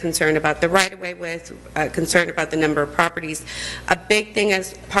very concerned about the right-of-way width, concerned about the number of properties. A big thing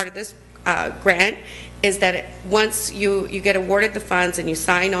as part of this grant is that once you get awarded the funds and you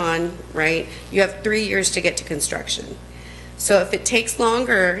sign on, right, you have 3 years to get to construction. So if it takes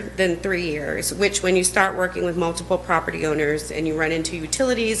longer than 3 years, which when you start working with multiple property owners and you run into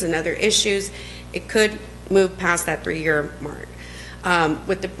utilities and other issues, it could move past that 3-year mark.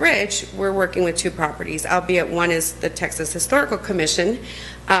 With the bridge, we're working with 2 properties, albeit one is the Texas Historical Commission,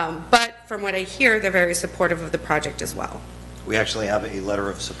 but from what I hear, they're very supportive of the project as well. We actually have a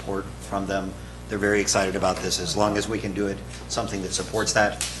letter of support from them. They're very excited about this. As long as we can do it, something that supports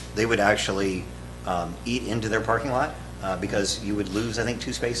that, they would actually eat into their parking lot because you would lose, I think,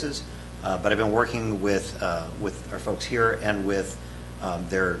 2 spaces. But I've been working with our folks here and with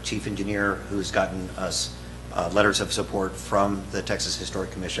their chief engineer who's gotten us letters of support from the Texas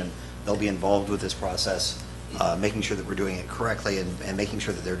Historic Commission. They'll be involved with this process, making sure that we're doing it correctly and making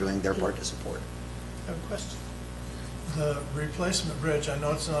sure that they're doing their part to support. I have a question. The replacement bridge, I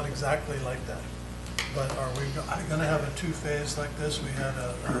know it's not exactly like that, but are we gonna have a two-phase like this? We had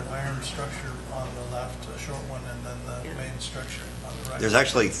an iron structure on the left, a short one, and then the main structure on the right. There's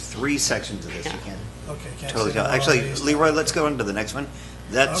actually 3 sections of this, you can't Okay, can't totally see tell. them all Actually, these. Leroy, let's go into the next one.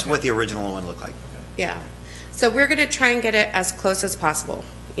 That's Okay. what the original one looked like. Yeah. So we're going to try and get it as close as possible,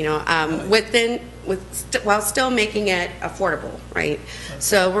 while still making it affordable, right?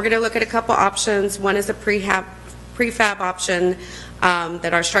 So we're going to look at a couple options. One is a prefab option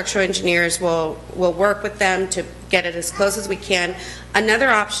that our structural engineers will work with them to get it as close as we can. Another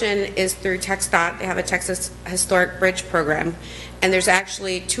option is through TxDOT. They have a Texas Historic Bridge Program, and there's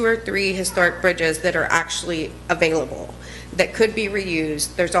actually 2 or 3 historic bridges that are actually available that could be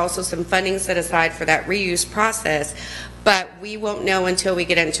reused. There's also some funding set aside for that reuse process, but we won't know until we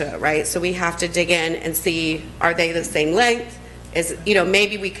get into it, right? So we have to dig in and see, are they the same length?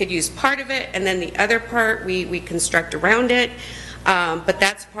 Maybe we could use part of it, and then the other part we construct around it. But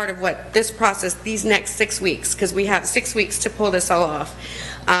that's part of what this process, these next 6 weeks, because we have 6 weeks to pull this all off.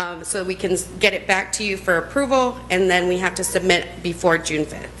 So we can get it back to you for approval, and then we have to submit before June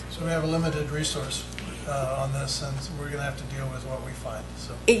 5th. So we have a limited resource on this, and we're gonna have to deal with what we find,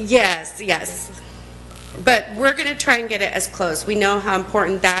 so. Yes. But we're going to try and get it as close. We know how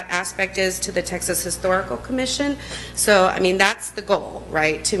important that aspect is to the Texas Historical Commission. So, that's the goal,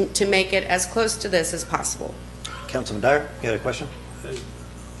 right? To make it as close to this as possible. Councilman Dyer, you had a question?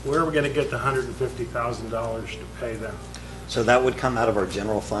 Where are we going to get the $150,000 to pay them? So that would come out of our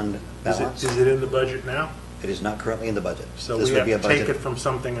general fund balance. Is it in the budget now? It is not currently in the budget. So This we would have be a to take budget- it from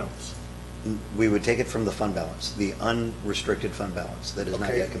something else? We would take it from the fund balance, the unrestricted fund balance that is not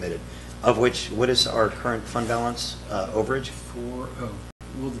Okay. yet committed. Of which, what is our current fund balance overage?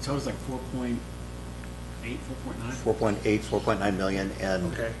 Well, the total's like 4.8, 4.9. 4.8, 4.9 million,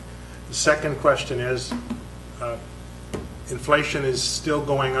 and Okay. The second question is, inflation is still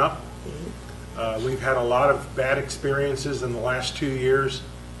going up. We've had a lot of bad experiences in the last 2 years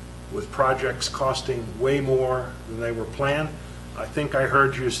with projects costing way more than they were planned. I think I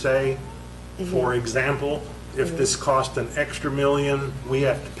heard you say, for example, if this cost an extra $1 million, we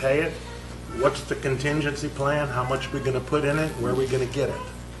have to pay it. What's the contingency plan? How much are we going to put in it? Where are we going to get it?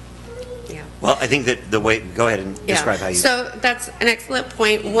 Yeah. well, I think that go ahead and describe how you. So that's an excellent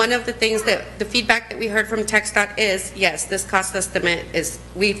point. One of the things the feedback that we heard from TxDOT is, yes, this cost estimate is,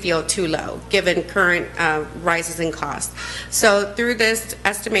 we feel, too low, given current rises in cost. So through this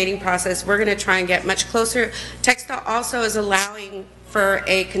estimating process, we're going to try and get much closer. TxDOT also is allowing for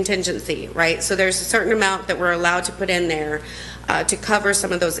a contingency, right? So there's a certain amount that we're allowed to put in there to cover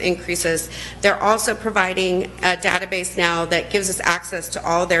some of those increases. They're also providing a database now that gives us access to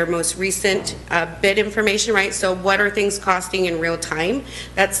all their most recent bid information, right? So what are things costing in real time?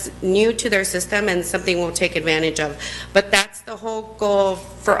 That's new to their system and something we'll take advantage of. But that's the whole goal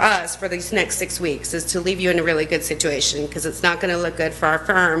for us for these next 6 weeks, is to leave you in a really good situation, because it's not going to look good for our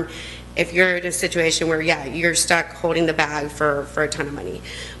firm if you're in a situation where, yeah, you're stuck holding the bag for a ton of money.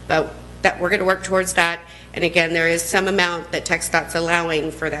 But that we're going to work towards that. And again, there is some amount that TxDOT's allowing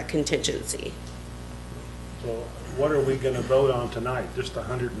for that contingency. So what are we going to vote on tonight? Just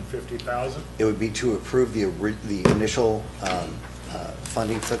 150,000? It would be to approve the initial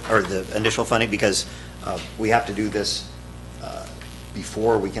funding, or the initial funding, because we have to do this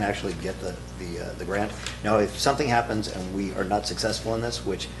before we can actually get the grant. Now, if something happens and we are not successful in this,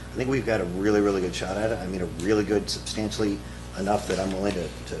 which I think we've got a really, really good shot at it, I mean, a really good, substantially enough that I'm willing to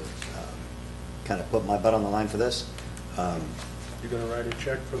kind of put my butt on the line for this. You going to write a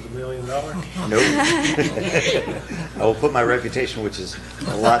check for the $1 million? Nope. I will put my reputation, which is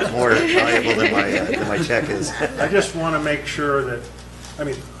a lot more valuable than my check is. I just want to make sure that,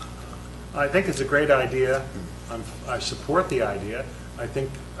 I think it's a great idea. I support the idea.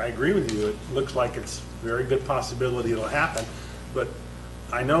 I agree with you. It looks like it's a very good possibility it'll happen. But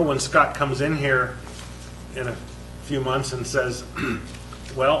I know when Scott comes in here in a few months and says,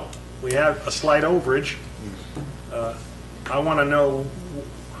 well, we have a slight overage, I want to know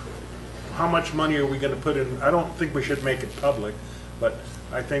how much money are we going to put in. I don't think we should make it public, but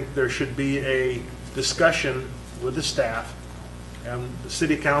I think there should be a discussion with the staff, and the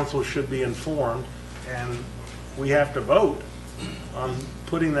city council should be informed, and we have to vote on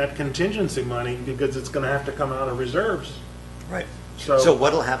putting that contingency money, because it's going to have to come out of reserves. Right. So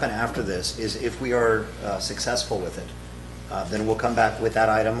what will happen after this is, if we are successful with it, then we'll come back with that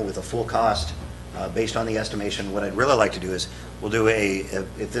item with a full cost based on the estimation. What I'd really like to do is, we'll do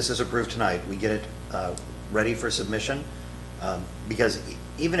if this is approved tonight, we get it ready for submission, because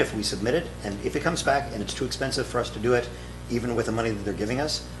even if we submit it, and if it comes back and it's too expensive for us to do it, even with the money that they're giving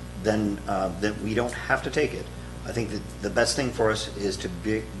us, then we don't have to take it. I think that the best thing for us is to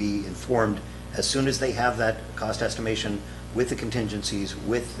be informed As soon as they have that cost estimation with the contingencies,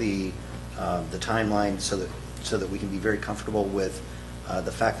 with the timeline, so that we can be very comfortable with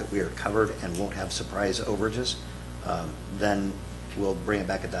the fact that we are covered and won't have surprise overages, then we'll bring it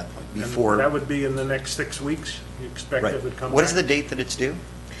back at that point. Before And that would be in the next 6 weeks? You expect right. it would come back? What is the date that it's due?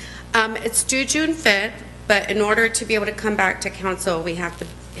 It's due June 5th, but in order to be able to come back to council, we have to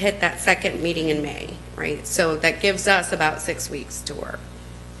hit that second meeting in May, right? So that gives us about 6 weeks to work.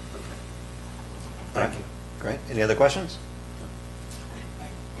 Thank you. Great. Any other questions?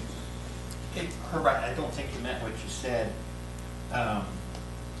 Hey, Herbert, I don't think you meant what you said.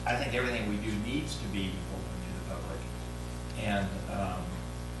 I think everything we do needs to be open to the public. And,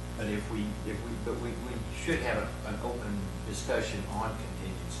 but we should have an open discussion on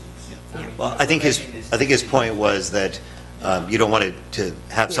contingencies. I mean, Well, I think his point was that you don't want to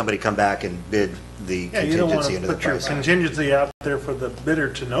have somebody come back and bid the Yeah, you don't want contingency to into the put your price. contingency out there for the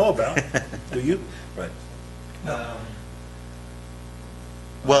bidder to know about, do you? Right. um,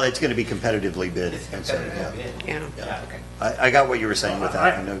 Well, it's going to be competitively bid. It's and so, competitive bid. Yeah. Yeah, okay. I got what you were saying with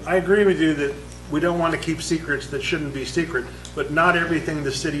that. I know. I agree with you that we don't want to keep secrets that shouldn't be secret, but not everything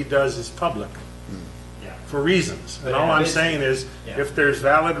the city does is public, Yeah. for reasons. And But all yeah, I'm it's- saying is, yeah. if there's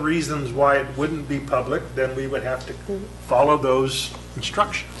valid reasons why it wouldn't be public, then we would have to follow those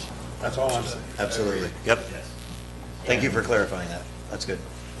instructions. That's all I'm saying. Absolutely. Yep. Yes. Thank you for clarifying that. That's good.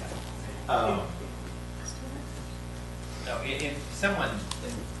 No, if someone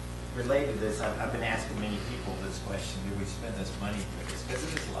related to this, I've been asking many people this question, do we spend this money for this? Because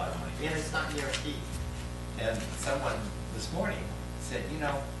it is a lot of money, and it's not guaranteed. And someone this morning said, you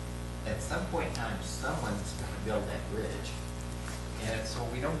know, at some point in time, someone's going to build that bridge. And so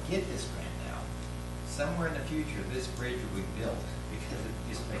we don't get this grant now. Somewhere in the future, this bridge will be built because it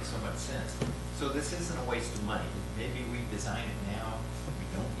just makes so much sense. So this isn't a waste of money. Maybe we design it now, we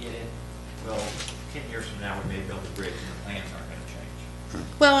don't get it. Well, 10 years from now, we may build a bridge and the plans aren't going to change.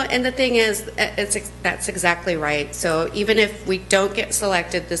 Well, and the thing is, that's exactly right. So even if we don't get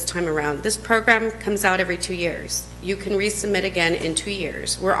selected this time around, this program comes out every 2 years. You can resubmit again in 2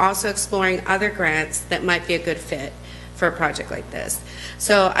 years. We're also exploring other grants that might be a good fit for a project like this.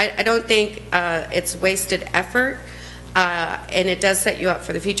 So I don't think it's wasted effort, and it does set you up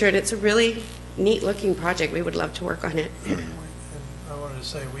for the future, and it's a really neat-looking project. We would love to work on it. And I wanted to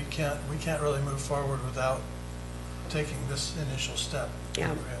say, we can't really move forward without taking this initial step.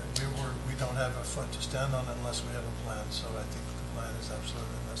 Yeah. We don't have a foot to stand on unless we have a plan, so I think the plan is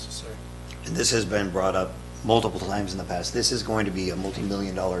absolutely necessary. And this has been brought up multiple times in the past. This is going to be a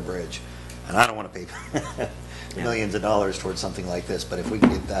multi-million-dollar bridge, and I don't want to pay millions of dollars towards something like this, but if we can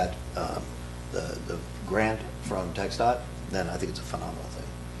get that, the grant from TxDOT, then I think it's a phenomenal thing.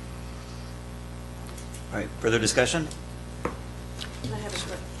 All right, further discussion? I have a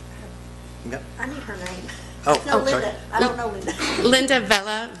quick, Yep. I need her name. Oh, No, sorry. Linda. I don't know Linda. Linda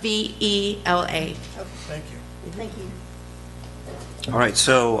Vela, V-E-L-A. Thank you. Thank you. All right,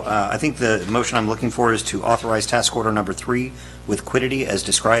 so I think the motion I'm looking for is to authorize task order number 3 with Quiddity as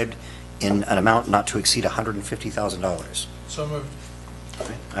described in an amount not to exceed $150,000. So moved. All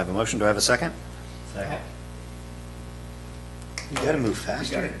right, I have a motion. Do I have a second? Second. You got to move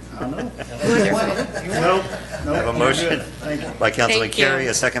faster. Nope. I have a motion by Councilman Thank you. Carey,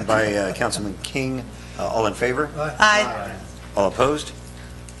 a second by Councilman King. All in favor? Aye. All opposed?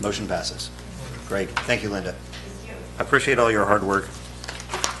 Motion passes. Great. Thank you, Linda. I appreciate all your hard work.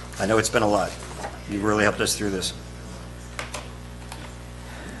 I know it's been a lot. You really helped us through this.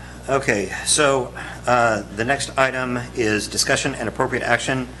 Okay, so the next item is discussion and appropriate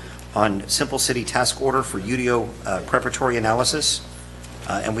action on Simple City Task Order for UDO preparatory analysis.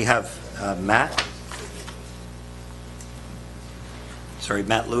 And we have Matt. Sorry,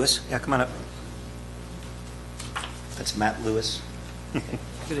 Matt Lewis. Yeah, come on up. That's Matt Lewis.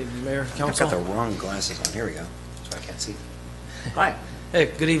 Good evening, Mayor, I've Council. got the wrong glasses on. Here we go. So I can't see. Hi. Hey,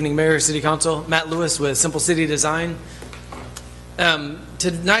 good evening, Mayor, City Council. Matt Lewis with Simple City Design.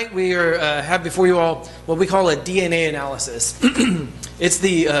 Tonight we have before you all what we call a DNA analysis. It's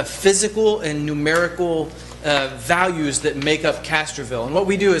the physical and numerical values that make up Castroville. And what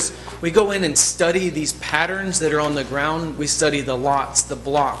we do is we go in and study these patterns that are on the ground. We study the lots, the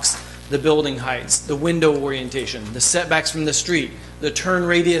blocks, the building heights, the window orientation, the setbacks from the street, the turn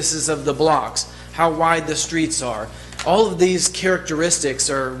radiuses of the blocks, how wide the streets are. All of these characteristics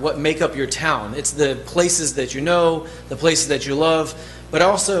are what make up your town. It's the places that you know, the places that you love, but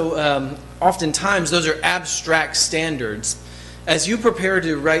also oftentimes those are abstract standards. As you prepare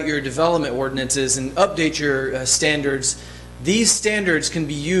to write your development ordinances and update your standards, these standards can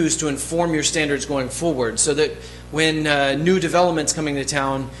be used to inform your standards going forward, so that when new development's coming to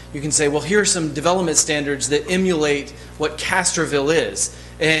town, you can say, well, here are some development standards that emulate what Castroville is.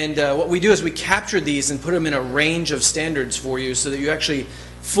 And what we do is we capture these and put them in a range of standards for you so that you actually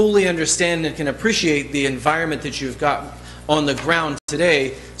fully understand and can appreciate the environment that you've got on the ground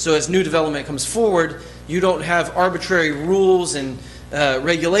today. So as new development comes forward, you don't have arbitrary rules and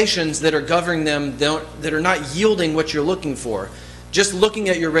regulations that are governing them that are not yielding what you're looking for. Just looking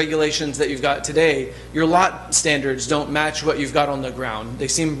at your regulations that you've got today, your lot standards don't match what you've got on the ground.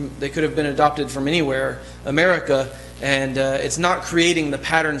 They could have been adopted from anywhere, America, and it's not creating the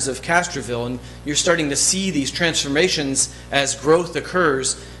patterns of Castroville. And you're starting to see these transformations as growth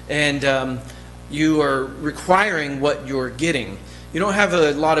occurs, and you are requiring what you're getting. You don't have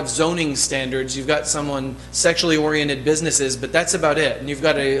a lot of zoning standards. You've got someone sexually oriented businesses, but that's about it. And you've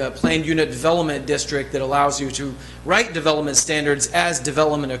got a planned unit development district that allows you to write development standards as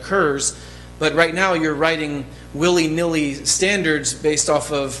development occurs. But right now you're writing willy-nilly standards based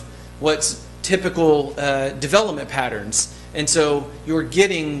off of what's typical development patterns. And so you're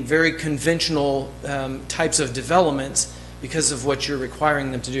getting very conventional types of developments because of what you're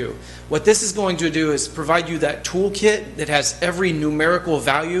requiring them to do. What this is going to do is provide you that toolkit that has every numerical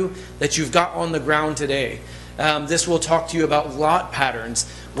value that you've got on the ground today. This will talk to you about lot patterns,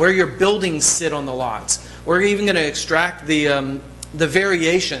 where your buildings sit on the lots. We're even going to extract the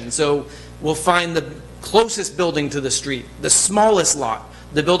variation. So we'll find the closest building to the street, the smallest lot,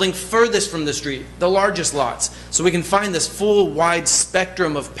 the building furthest from the street, the largest lots. So we can find this full wide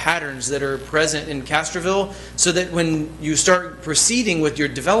spectrum of patterns that are present in Castroville, so that when you start proceeding with your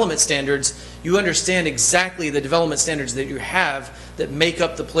development standards, you understand exactly the development standards that you have that make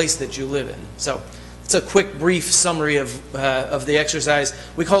up the place that you live in. So it's a quick, brief summary of the exercise.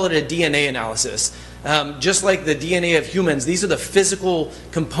 We call it a DNA analysis. Just like the DNA of humans, these are the physical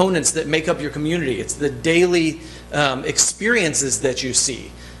components that make up your community. It's the daily experiences that you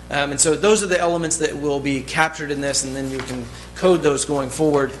see. And so those are the elements that will be captured in this, and then you can code those going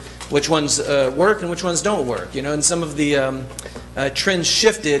forward, which ones work and which ones don't work. You know, and some of the trends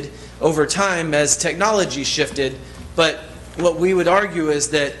shifted over time as technology shifted, but what we would argue is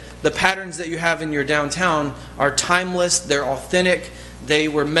that the patterns that you have in your downtown are timeless, they're authentic. They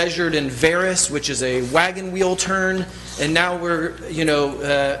were measured in Veris, which is a wagon wheel turn, and now we're,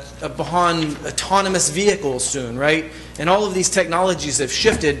 upon autonomous vehicles soon, right? And all of these technologies have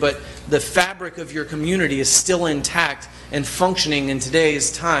shifted, but the fabric of your community is still intact and functioning in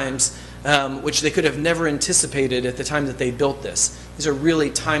today's times, which they could have never anticipated at the time that they built this. These are really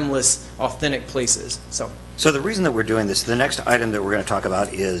timeless, authentic places. So the reason that we're doing this, the next item that we're going to talk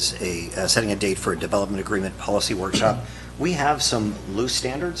about is setting a date for a development agreement policy workshop. We have some loose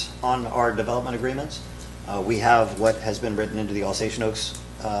standards on our development agreements. We have what has been written into the Alsatian Oaks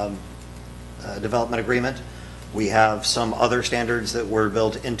development agreement. We have some other standards that were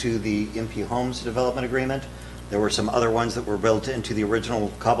built into the MP Homes development agreement. There were some other ones that were built into the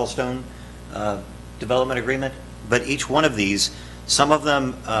original Cobblestone development agreement. But each one of these, some of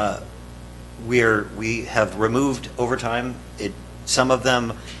them we have removed over time. Some of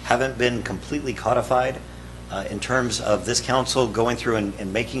them haven't been completely codified. In terms of this council going through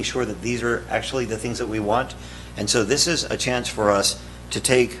and making sure that these are actually the things that we want. And so this is a chance for us to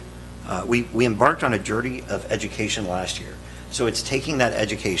take, we embarked on a journey of education last year. So it's taking that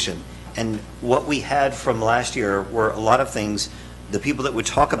education, and what we had from last year were a lot of things, the people that would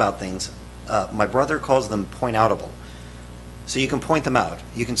talk about things, my brother calls them point-outable. So you can point them out.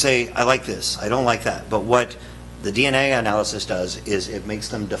 You can say, I like this, I don't like that. But what the DNA analysis does is it makes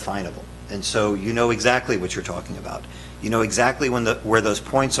them definable. And so you know exactly what you're talking about. You know exactly where those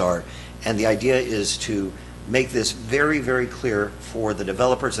points are. And the idea is to make this very, very clear for the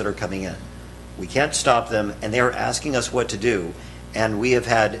developers that are coming in. We can't stop them, and they're asking us what to do. And we have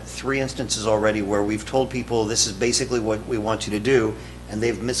had 3 instances already where we've told people this is basically what we want you to do, and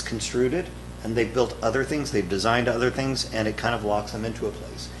they've misconstrued it, and they've built other things, they've designed other things, and it kind of locks them into a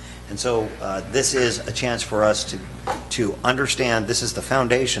place. And so this is a chance for us to understand this is the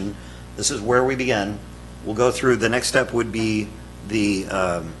foundation. This is where we begin. We'll go through, the next step would be the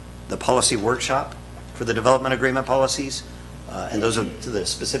policy workshop for the development agreement policies. And those are the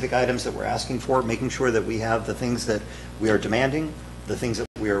specific items that we're asking for, making sure that we have the things that we are demanding, the things that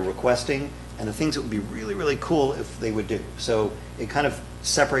we are requesting, and the things that would be really, really cool if they would do. So it kind of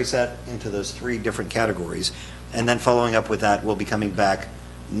separates that into those 3 different categories. And then following up with that, we'll be coming back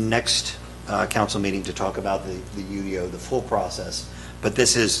next council meeting to talk about the UDO, the full process. But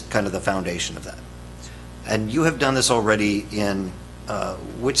this is kind of the foundation of that. And you have done this already in,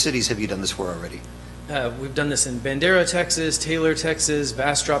 which cities have you done this for already? We've done this in Bandera, Texas, Taylor, Texas,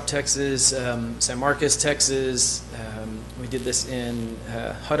 Bastrop, Texas, San Marcos, Texas. We did this in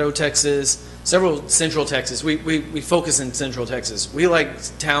Hutto, Texas, several Central Texas. We focus in Central Texas. We like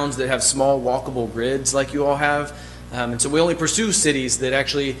towns that have small walkable grids like you all have. And so we only pursue cities that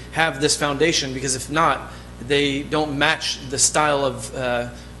actually have this foundation, because if not, they don't match the style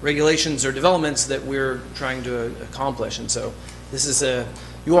of regulations or developments that we're trying to accomplish. And so this is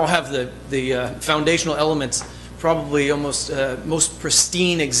you all have the foundational elements, probably almost most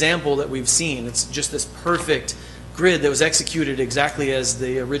pristine example that we've seen. It's just this perfect grid that was executed exactly as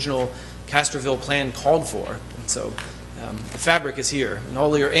the original Castroville plan called for. And so the fabric is here, and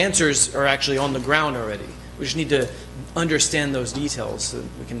all your answers are actually on the ground already. We just need to understand those details so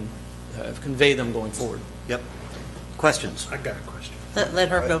that we can convey them going forward. Yep. Questions? I got a question. Let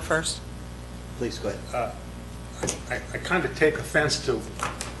her go first. Please, go ahead. I kind of take offense to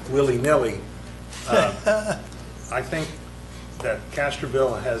willy-nilly. I think that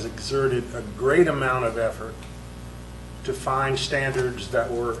Castroville has exerted a great amount of effort to find standards that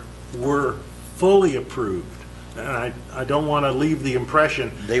were fully approved. And I don't want to leave the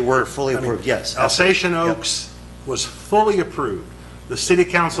impression. They were fully approved, yes. Alsatian Oaks was fully approved. The city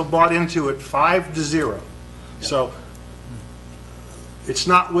council bought into it 5-0. Yep. So it's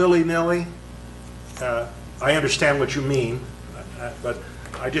not willy-nilly. I understand what you mean, but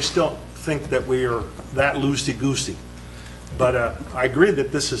I just don't think that we are that loosey-goosey. But I agree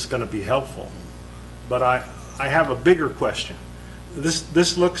that this is going to be helpful. But I have a bigger question.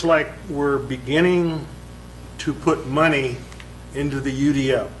 This looks like we're beginning to put money into the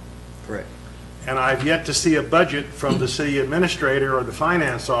UDO. Correct. And I've yet to see a budget from the city administrator or the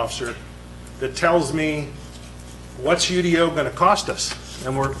finance officer that tells me what's UDO going to cost us.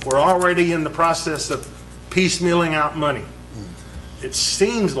 And we're already in the process of piecemealing out money. It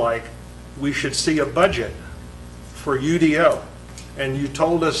seems like we should see a budget for UDO. And you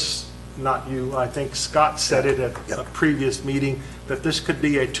told us, not you, I think Scott said it at a previous meeting, that this could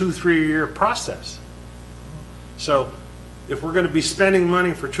be a 2-3 year process. So if we're going to be spending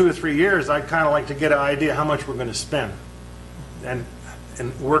money for 2 or 3 years, I'd kind of like to get an idea how much we're going to spend and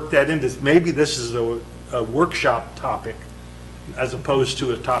work that into, maybe this is a workshop topic as opposed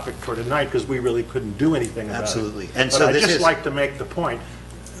to a topic for tonight, because we really couldn't do anything about Absolutely. it. And but so I'd this just is like to make the point,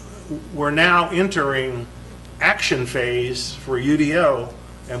 we're now entering action phase for UDO,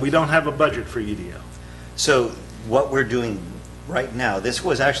 and we don't have a budget for UDO. So what we're doing right now, this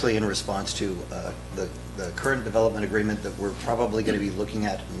was actually in response to the current development agreement that we're probably going to be looking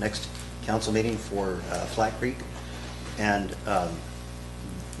at next council meeting for Flat Creek. And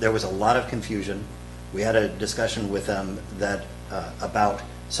there was a lot of confusion. We had a discussion with them that about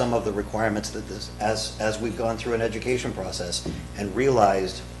some of the requirements that this, as we've gone through an education process and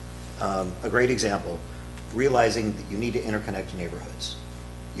realized, a great example, realizing that you need to interconnect neighborhoods.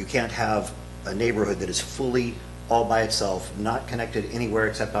 You can't have a neighborhood that is fully all by itself, not connected anywhere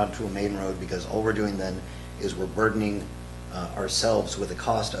except onto a main road, because all we're doing then is we're burdening ourselves with the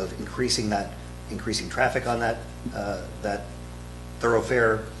cost of increasing traffic on that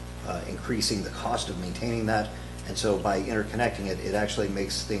thoroughfare, increasing the cost of maintaining that. And so by interconnecting it, it actually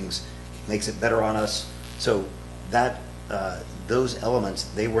makes it better on us. So that those elements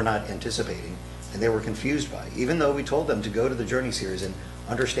they were not anticipating, and they were confused by. Even though we told them to go to the Journey Series and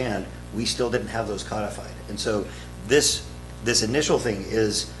understand, we still didn't have those codified. And so this initial thing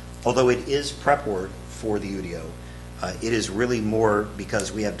is, although it is prep work for the UDO, it is really more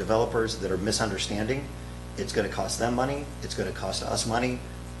because we have developers that are misunderstanding. It's going to cost them money, it's going to cost us money,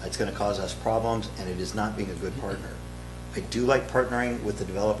 it's going to cause us problems, and it is not being a good partner. I do like partnering with the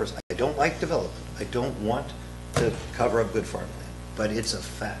developers. I don't like development. I don't want to cover up good farmland, but it's a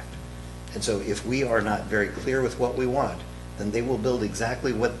fact. And so if we are not very clear with what we want, then they will build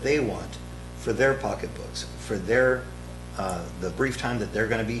exactly what they want for their pocketbooks, for their the brief time that they're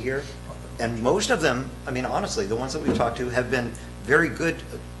going to be here. And most of them, I mean, honestly, the ones that we've talked to have been very good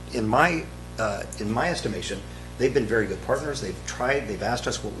in my estimation. They've been very good partners. They've tried, they've asked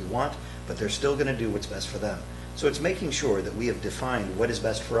us what we want, but they're still going to do what's best for them. So it's making sure that we have defined what is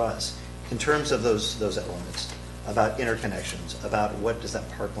best for us in terms of those elements, about interconnections, about what does that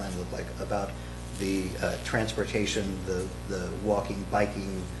parkland look like, about the transportation, the walking,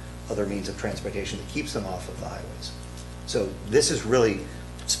 biking, other means of transportation that keeps them off of the highways. So this is really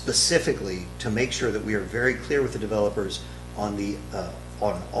specifically to make sure that we are very clear with the developers on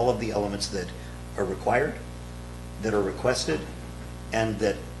on all of the elements that are required, that are requested, and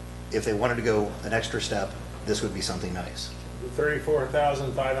that if they wanted to go an extra step, this would be something nice. The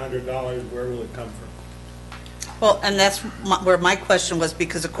 $34,500, where will it come from? Well, and that's where my question was,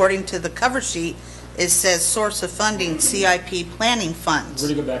 because according to the cover sheet, it says source of funding, CIP planning funds. We're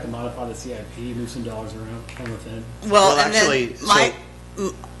gonna go back and modify the CIP, move some dollars around from within. Well, Well, and actually, then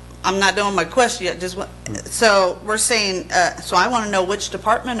I'm not doing my question yet, so we're saying, so I want to know which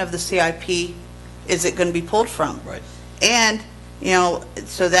department of the CIP is it going to be pulled from? Right. And,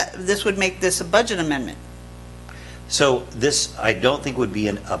 so that, this would make this a budget amendment. So this, I don't think would be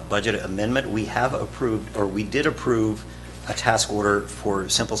a budget amendment. We have approved, or we did approve a task order for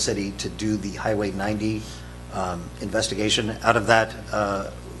Simple City to do the Highway 90 investigation. Out of that,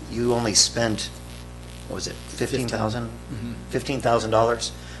 you only spent, what was it, $15,000?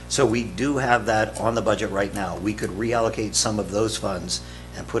 $15,000. So we do have that on the budget right now. We could reallocate some of those funds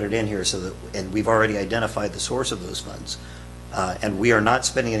and put it in here so that, and we've already identified the source of those funds. And we are not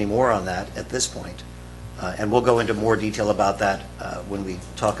spending any more on that at this point. And we'll go into more detail about that when we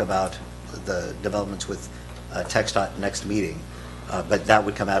talk about the developments with TxDOT next meeting. But that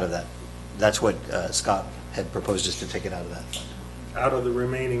would come out of that. That's what Scott had proposed, us to take it out of that fund. Out of the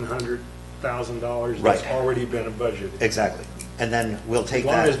remaining $100,000 Right. that's already been a budget. Exactly. And then we'll take As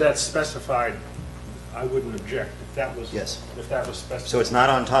long as that. that's specified, I wouldn't object if that was, Yes. if that was specified. So it's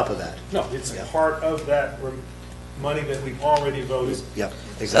not on top of that. No, it's Yeah. part of that money that we've already voted. Yep,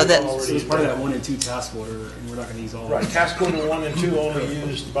 So exactly. that- So it's part of that 1 and 2 task order, and we're not gonna use all of Right, it. task order 1 and 2 only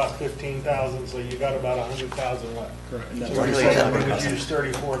used about 15,000, so you got about 100,000 left. Correct. And So that's we're Really saying not we would possible. use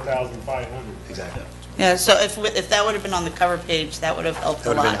 34,500. Exactly. Yeah, so if that would have been on the cover page, that would have helped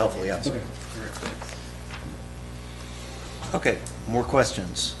That a would have been lot. helpful, yes. Okay, more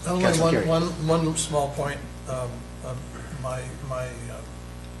questions? Only Councilman Carey. one small point. My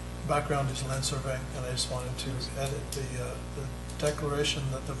background is land surveying, and I just wanted to edit the declaration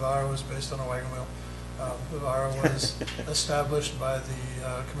that the VAR was based on a wagon wheel. The VAR was established by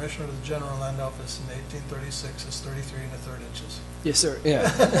the Commissioner of the General Land Office in 1836 as 33 1/3 inches. Yes, sir, yeah.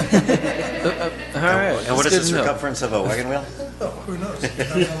 All right. And what is that's the good to know. circumference of a wagon wheel? Oh, who knows?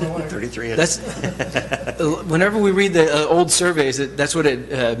 Depends on the wagon. 33 That's, whenever we read the old surveys, that's what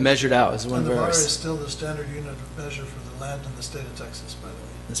it measured out, is one And of the VAR our, is still the standard unit of measure for the land in the state of Texas, by the way.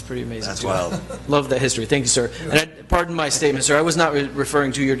 that's pretty amazing. That's too. wild. Love that history, thank you, sir. And pardon my statement, sir, I was not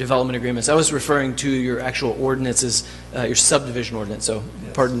referring to your development agreements, I was referring to your actual ordinances, your subdivision ordinance, so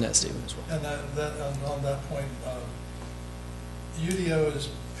Yes. pardon that statement as well. And on that point, UDO is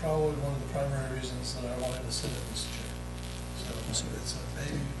probably one of the primary reasons that I wanted to sit in this chair. So it's a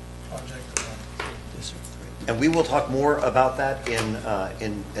baby project. Yes, sir. And we will talk more about that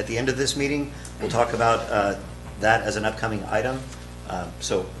at the end of this meeting. We'll talk about that as an upcoming item.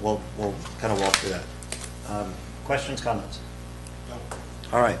 So we'll kind of walk through that. Questions, comments?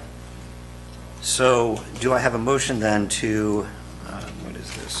 All right. So do I have a motion then to, what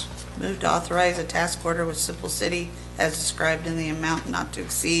is this? Move to authorize a task order with Simple City as described in the amount not to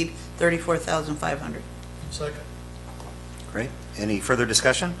exceed $34,500. Second. Great. Any further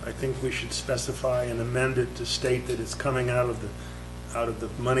discussion? I think we should specify and amend it to state that it's coming out of the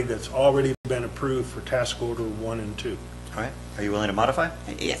money that's already been approved for task order 1 and 2. All right. Are you willing to modify?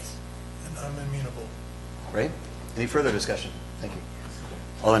 Yes. And I'm amenable. Great. Any further discussion? Thank you.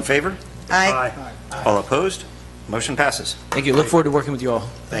 All in favor? Aye. All opposed? Motion passes. Thank you, look forward to working with you all.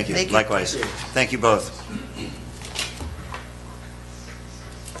 Thank you. Thank you. Likewise. Thank you both.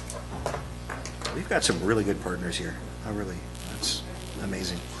 We've got some really good partners here. That's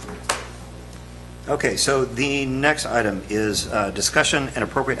amazing. Okay, so the next item is discussion and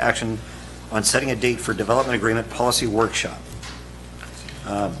appropriate action on setting a date for development agreement policy workshop.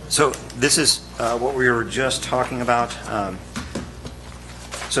 So this is what we were just talking about.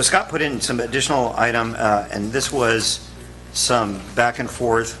 So Scott put in some additional item, and this was some back and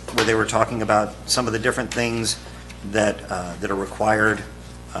forth where they were talking about some of the different things that are required.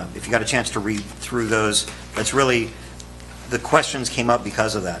 If you got a chance to read through those, that's really, the questions came up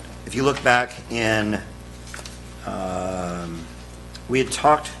because of that. If you look back in, we had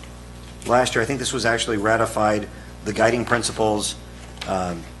talked last year, I think this was actually ratified, the guiding principles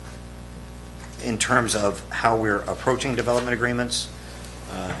in terms of how we're approaching development agreements.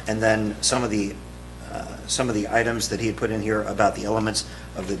 And then some of the items that he had put in here about the elements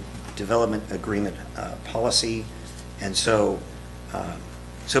of the development agreement policy. And so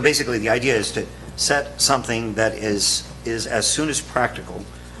basically the idea is to set something that is as soon as practical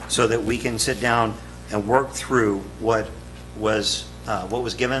so that we can sit down and work through what was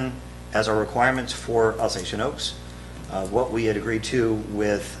given as our requirements for Alsatian Oaks, what we had agreed to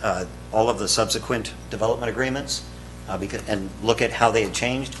with all of the subsequent development agreements, and look at how they had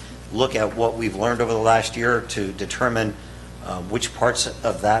changed, look at what we've learned over the last year to determine which parts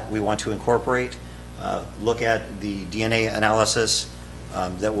of that we want to incorporate, look at the DNA analysis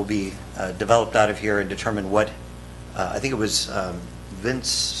that will be developed out of here and determine what, I think it was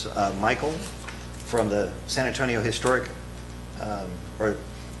Vince Michael from the San Antonio Historic, or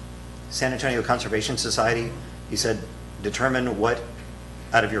San Antonio Conservation Society. He said, determine what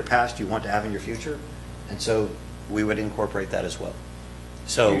out of your past you want to have in your future. And so we would incorporate that as well.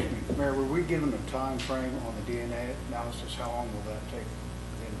 So, Excuse me, Mayor, were we given a time frame on the DNA analysis? How long will that take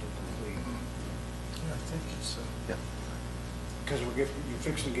them to complete? Yeah, I think so. yeah. Because you're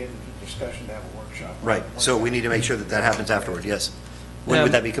fixing to get into discussion to have a workshop. Right, so we need to make sure that that happens afterward, yes. When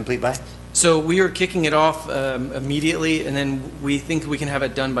would that be complete by? So we are kicking it off immediately, and then we think we can have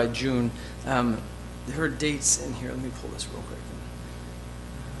it done by June. There are dates in here. Let me pull this real quick.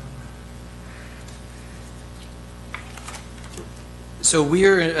 So we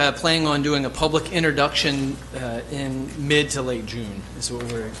are planning on doing a public introduction in mid to late June, is what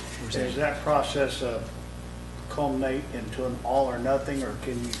we're saying. Does that process culminate into an all or nothing, or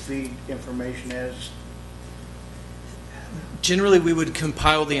can you feed information as? Generally, we would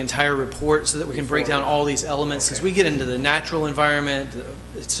compile the entire report so that we can break down all these elements, because we get into the natural environment.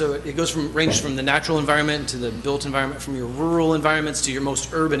 So it ranges from the natural environment to the built environment, from your rural environments to your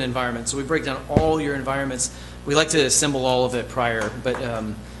most urban environment. So we break down all your environments. We like to assemble all of it prior, but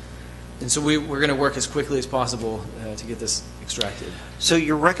and so we're going to work as quickly as possible to get this extracted. So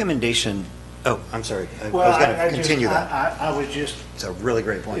your recommendation, oh, I'm sorry, I Well, was going to continue that. I was just. It's a really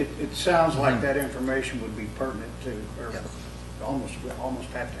great point. It sounds like that information would be pertinent to, or Yep. almost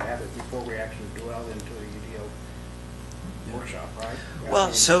have to have it before we actually dwell into a UDO workshop, right?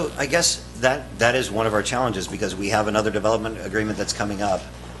 Well, so I guess that is one of our challenges, because we have another development agreement that's coming up,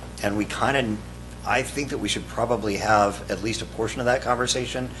 and we kind of, I think that we should probably have at least a portion of that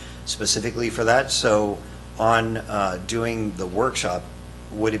conversation specifically for that. So on doing the workshop,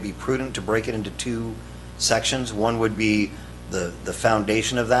 would it be prudent to break it into two sections? One would be the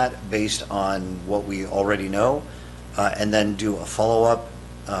foundation of that based on what we already know, and then do a follow-up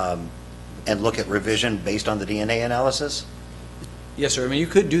and look at revision based on the DNA analysis? Yes, sir. I mean, you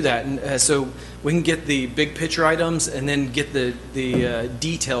could do that, and so we can get the big picture items and then get the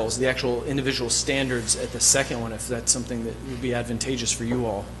details, the actual individual standards at the second one, if that's something that would be advantageous for you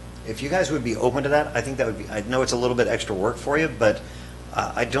all. If you guys would be open to that, I think that would be, I know it's a little bit extra work for you, but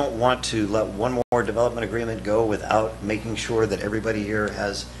I don't want to let one more development agreement go without making sure that everybody here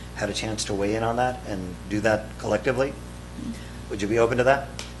has had a chance to weigh in on that and do that collectively. Would you be open to that?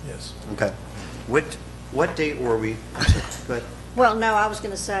 Yes. Okay. What date were we, go ahead. Well, no, I was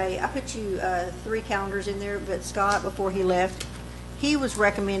going to say, I put you 3 calendars in there, but Scott, before he left, he was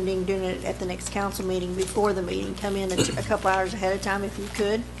recommending doing it at the next council meeting, before the meeting. Come in a couple hours ahead of time if you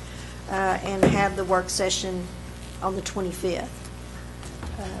could, and have the work session on the 25th,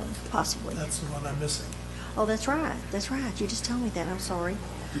 possibly. That's the one I'm missing. Oh, that's right, you just told me that, I'm sorry.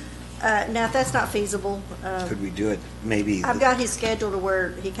 Now, if that's not feasible, Could we do it maybe? I've got his schedule to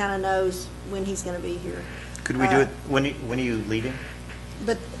where he kind of knows when he's going to be here. Could we do it, when are you leaving?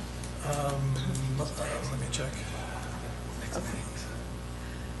 But, Let me check. okay.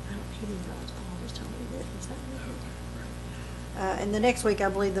 He didn't know, Paul was telling me that he's not here. And the next week, I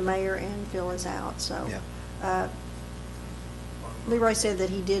believe the mayor and Phil is out, so. Yeah. Leroy said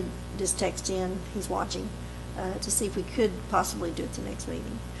that he did just text in, he's watching, to see if we could possibly do it the next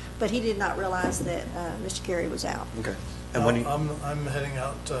meeting. But he did not realize that Mr. Carey was out. Okay. And when you, I'm heading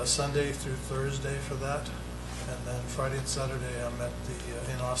out Sunday through Thursday for that, and then Friday and Saturday I'm at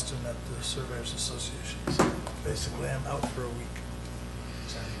in Austin at the Surveyors Association. So basically, I'm out for a week.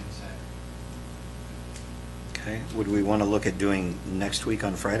 okay, would we want to look at doing next week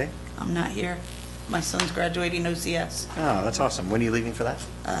on Friday? I'm not here. My son's graduating OCS. Oh, that's awesome. When are you leaving for that?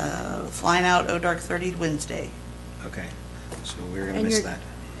 Flying out dark 30 Wednesday. Okay, so we're going to And miss you're- that.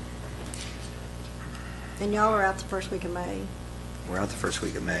 And y'all are out the first week of May, We're out the first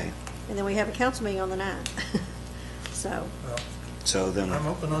week of May, and then we have a council meeting on the 9th. So, Well, so then I'm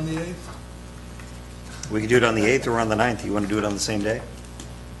open on the 8th. we could do it on the 8th or on the 9th. You want to do it on the same day?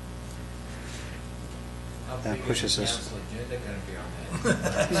 That pushes us.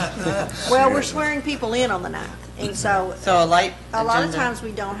 well, we're swearing people in on the 9th, and so. So a light A lot of agenda. times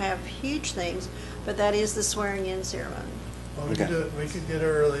we don't have huge things, but that is the swearing-in ceremony. Well, we could Okay. do it, we could get it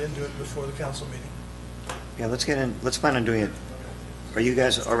early and do it before the council meeting. Yeah, let's plan on doing it. Are you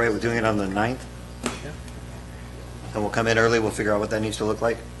guys all right with doing it on the 9th? And we'll come in early, we'll figure out what that needs to look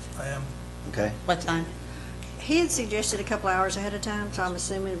like? I am. Okay? What time? He had suggested a couple hours ahead of time, so I'm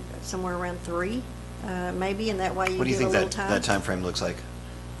assuming somewhere around 3, maybe, and that way you What do you give a think little that time. timeframe looks like?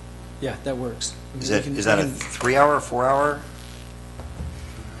 Yeah, that works. Is that a 3 hour, 4 hour?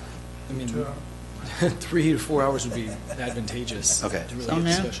 I mean, 2 hours. 3 to 4 hours would be advantageous. Okay. To really So get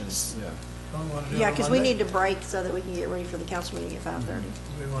now? discussions, yeah. Don't want to do it Yeah, on because we Monday? need to break so that we can get ready for the council meeting at 5:30.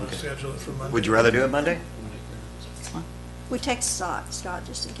 We want to schedule it for Monday. Would you rather do it Monday? We text Scott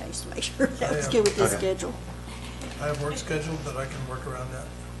just in case to make sure that was good with his Okay. schedule. I have work scheduled, but I can work around that.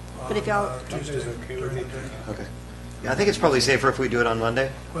 But if on, y'all- Tuesday during the day. Okay. Yeah, I think it's probably safer if we do it on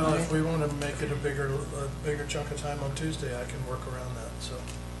Monday. Well, if we want to make it a bigger chunk of time on Tuesday, I can work around that, so.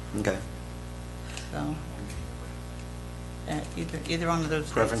 Okay. So, either one of those.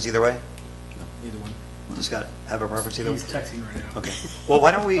 Preference either way? Either one. Does Scott have a preference either way? He's texting right now. Okay. Well,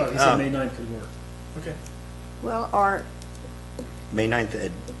 why don't we, Oh, he said May 9th could work. Okay. Well, or May 9th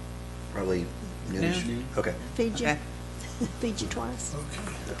at probably noonish? Noon. Okay. feed you, Okay. feed you twice. Okay.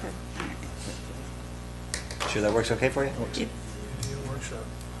 Okay. Sure that works okay for you? Idea workshop.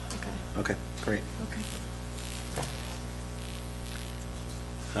 Okay, great. Okay.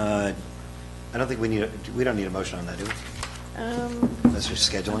 I don't think we don't need a motion on that, do we? That's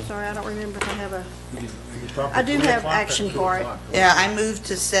just scheduling? I'm sorry, I don't remember if I have a, talking I do 3 have o'clock or action 2 for it. o'clock? Yeah, I moved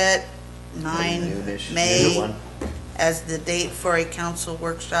to set 9 Noonish, noon May to 1. as the date for a council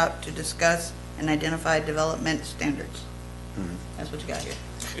workshop to discuss and identify development standards. Mhm. That's what you got here.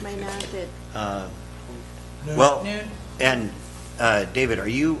 May 9th at, Well, Noon. and David, are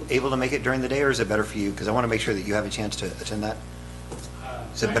you able to make it during the day, or is it better for you? Because I want to make sure that you have a chance to attend that.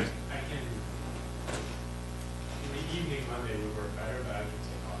 Is it better? I can, in the evening Monday would work better, but I can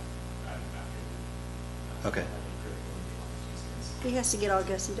take off after. Okay. he has to get all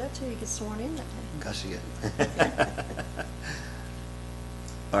gussied up too, he gets sworn in that day. Gosh, you get.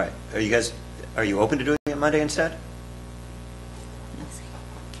 All right, are you open to doing it Monday instead?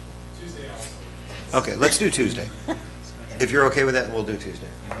 Tuesday also. Okay, let's do Tuesday. If you're okay with that, we'll do Tuesday.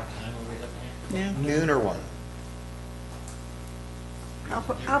 Noon. Noon or 1?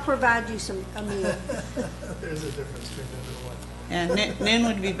 I'll provide you a meal. There's a difference between noon and 1. And noon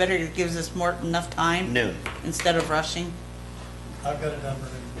would be better, it gives us enough time. Noon. Instead of rushing. I've got it down for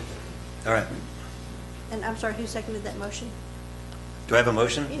noon. All right. And I'm sorry, who seconded that motion? Do I have a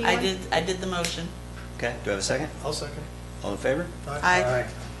motion? Anyone? I did the motion. Okay, do I have a second? I'll second. All in favor? Aye.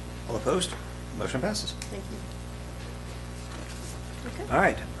 All opposed? Motion passes. Thank you. Okay. All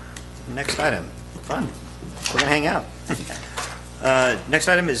right, next item. Fun. We're going to hang out. Next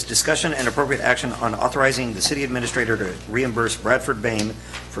item is discussion and appropriate action on authorizing the city administrator to reimburse Bradford Bain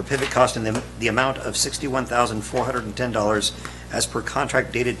for pivot cost in the amount of $61,410 as per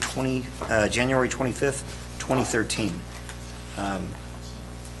contract dated January 25th, 2013.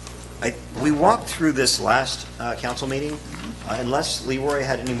 We walked through this last council meeting. Unless Leroy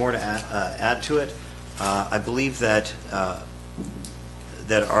had any more to add to it, I believe that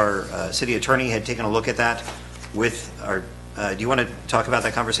our city attorney had taken a look at that with our, do you want to talk about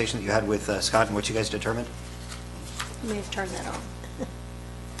that conversation that you had with Scott and what you guys determined? You may have to turn that on.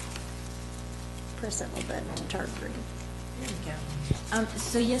 Press that little button to turn green. There we go.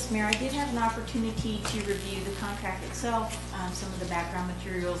 So yes, Mayor, I did have an opportunity to review the contract itself, some of the background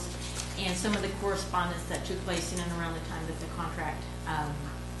materials, and some of the correspondence that took place in and around the time that the contract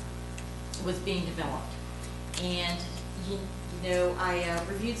was being developed. And, you know, I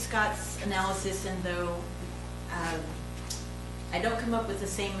reviewed Scott's analysis, and though I don't come up with the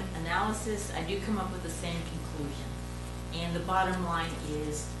same analysis, I do come up with the same conclusion. And the bottom line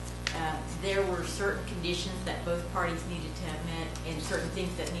is there were certain conditions that both parties needed to have met and certain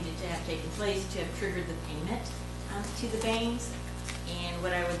things that needed to have taken place to have triggered the payment to the Bains. And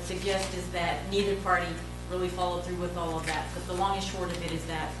what I would suggest is that neither party really followed through with all of that. But the long and short of it is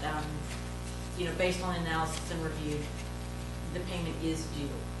that, you know, based on analysis and review, the payment is due.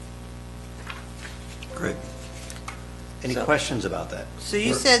 Great. Any So- questions about that? So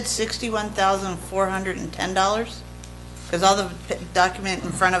you said $61,410? Because all the document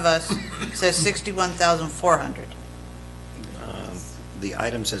in front of us says $61,400. The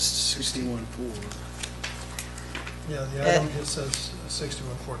item says 61.4. Yeah, the item just says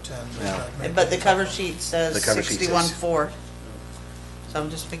 61,410. Yeah. But the cover sheet says The cover sheet says- 61,400. So I'm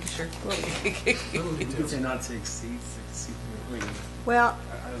just making sure. You could say not to exceed 60. Well,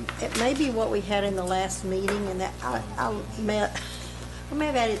 it may be what we had in the last meeting, and that I may have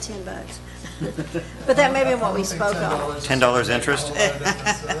added $10. But that may have been what we spoke of. $10 interest?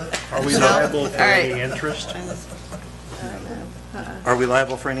 Are we So- liable for all right. any interest? Are we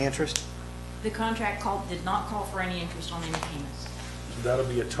liable for any interest? The contract did not call for any interest on any payments. That'll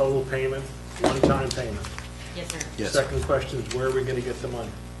be a total payment, one-time payment. Yes, sir. Yes. Second question is, where are we going to get the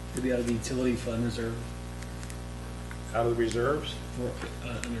money? Could be out of the utility fund reserve, Out of the reserves? or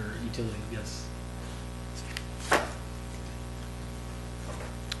under utility, yes.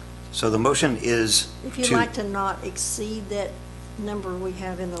 So the motion is If you'd like to not exceed that number we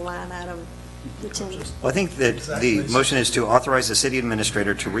have in the line item, the 10. Well, I think that the motion is to authorize the city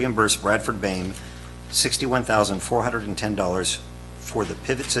administrator to reimburse Bradford Bain $61,410 for the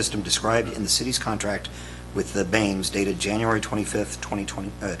pivot system described in the city's contract with the Bains dated January 25th,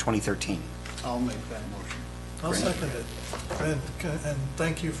 2013. I'll make that motion. I'll second it. And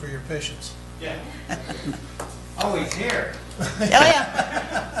thank you for your patience. Yeah. Oh, he's here. Oh,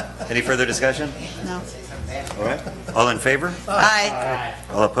 yeah. Any further discussion? No. All right. All in favor? Aye.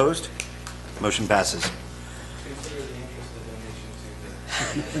 All opposed? Motion passes. Consider the interest of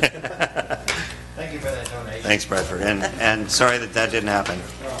the donation to Thank you for that donation. Thanks, Bradford. And sorry that that didn't happen.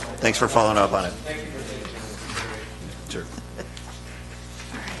 Thanks for following up on it. Thank you for taking into consideration. Sure.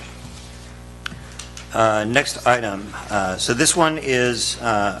 Next item. So this one is,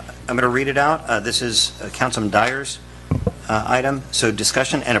 I'm going to read it out. This is Councilman Dyer's item. So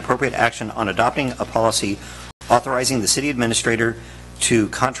discussion and appropriate action on adopting a policy authorizing the city administrator to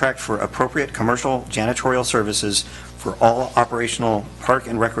contract for appropriate commercial janitorial services for all operational park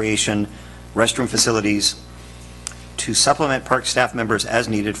and recreation restroom facilities to supplement park staff members as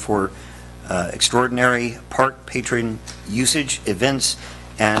needed for extraordinary park patron usage events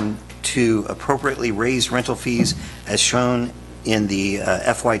and to appropriately raise rental fees as shown in the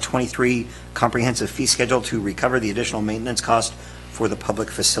FY23 comprehensive fee schedule to recover the additional maintenance cost for the public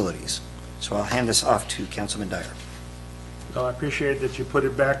facilities. So I'll hand this off to Councilman Dyer. No, I appreciate that you put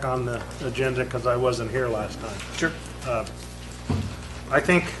it back on the agenda because I wasn't here last time. Sure. I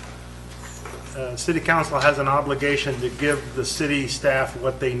think City Council has an obligation to give the city staff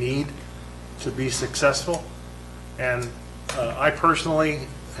what they need to be successful. And I personally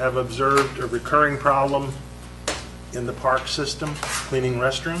have observed a recurring problem in the park system, cleaning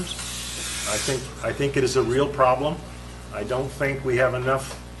restrooms. I think it is a real problem. I don't think we have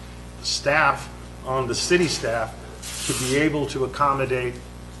enough staff on the city staff to be able to accommodate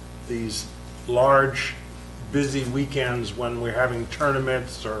these large, busy weekends when we're having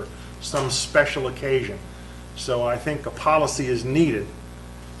tournaments or some special occasion. So I think a policy is needed,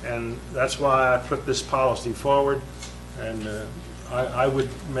 and that's why I put this policy forward. And I would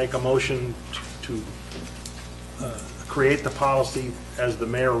make a motion to create the policy as the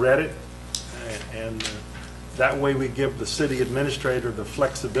mayor read it, and that way we give the city administrator the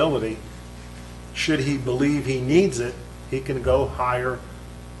flexibility. Should he believe he needs it, he can go hire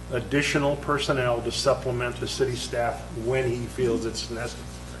additional personnel to supplement the city staff when he feels it's necessary.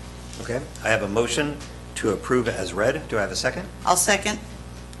 Okay. I have a motion to approve as read. Do I have a second? I'll second.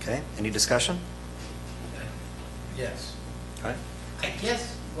 Okay. Any discussion? Yes. All right. I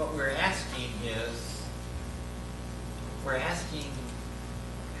guess what we're asking is, we're asking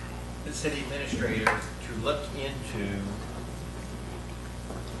the city administrator to look into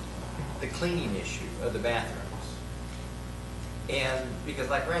the cleaning issue of the bathrooms. And because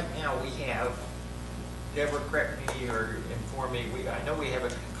like right now we have, Deborah, correct me or inform me, I know we have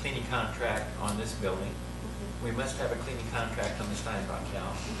a cleaning contract on this building. We must have a cleaning contract on the Steinbach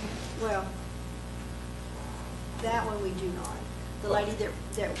house. Well, that one we do not. The lady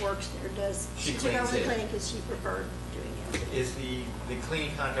that works there does, She took over cleans the it. cleaning because she preferred doing it. Is the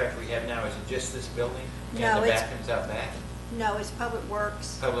cleaning contract we have now, is it just this building? No, And the it's- bathrooms out back? No, it's Public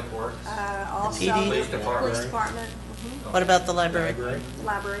Works, Public Works? also PD? Police the department. police department, What about the library? the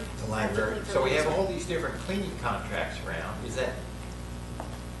library. The library. So we have all these different cleaning contracts around, is that,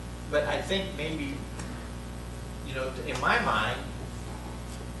 but I think maybe, you know, in my mind,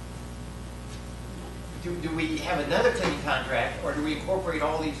 do we have another cleaning contract, or do we incorporate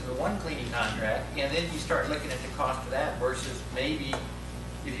all these into one cleaning contract, and then you start looking at the cost of that versus maybe,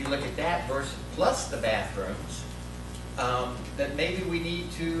 if you look at that versus plus the bathrooms, that maybe we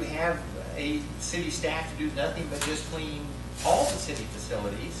need to have a city staff to do nothing but just clean all the city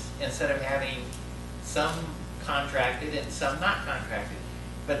facilities instead of having some contracted and some not contracted.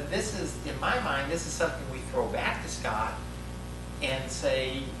 But this is, in my mind, this is something we throw back to Scott and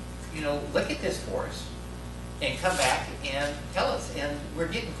say, you know, look at this for us and come back and tell us. And we're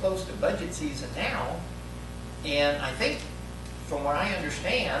getting close to budget season now. And I think from what I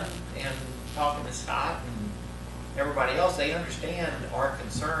understand and talking to Scott and everybody else, they understand our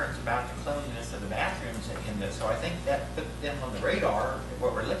concerns about the cleanliness of the bathrooms in this. So I think that put them on the radar,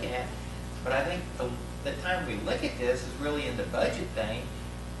 what we're looking at. But I think the time we look at this is really in the budget thing.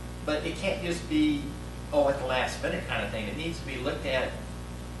 But it can't just be, oh, at the last minute kind of thing. It needs to be looked at,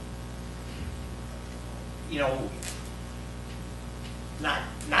 you know,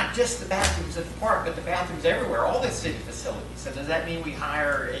 not just the bathrooms at the park, but the bathrooms everywhere, all the city facilities. So does that mean we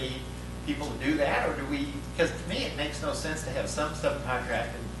hire people to do that, or do we, because to me it makes no sense to have some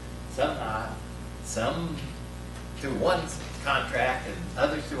subcontracted some not, some through one contract and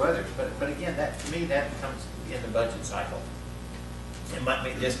others through others. But again, that, to me, that comes in the budget cycle. It might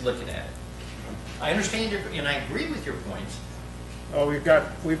be just looking at it. I understand your, and I agree with your points. Oh,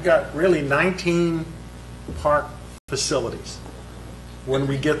 we've got really 19 park facilities. When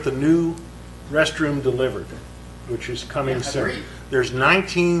we get the new restroom delivered, which is coming Yeah, soon, agreed. there's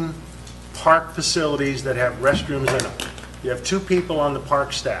 19 park facilities that have restrooms in them. You have 2 people on the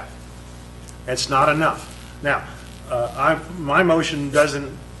park staff. It's not enough. Now, my motion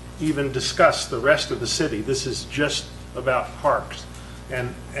doesn't even discuss the rest of the city. This is just about parks.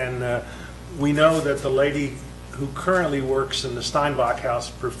 And we know that the lady who currently works in the Steinbach House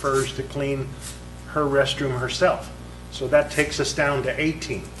prefers to clean her restroom herself. So that takes us down to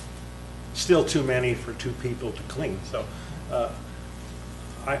 18. Still too many for 2 people to clean. So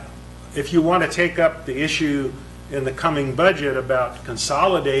if you want to take up the issue in the coming budget about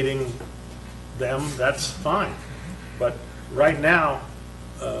consolidating them, that's fine. But right now,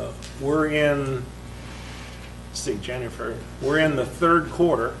 we're in, let's see, January, we're in the 3rd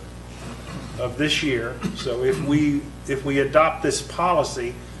quarter of this year. So if we adopt this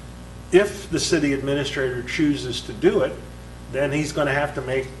policy, if the city administrator chooses to do it, then he's going to have to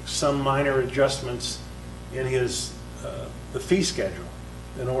make some minor adjustments in his the fee schedule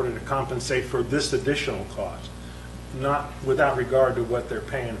in order to compensate for this additional cost, not without regard to what they're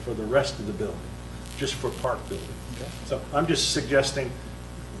paying for the rest of the building, just for park building. Okay. So I'm just suggesting,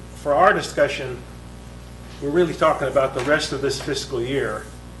 for our discussion, we're really talking about the rest of this fiscal year,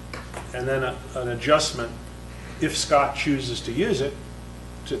 and then an adjustment, if Scott chooses to use it,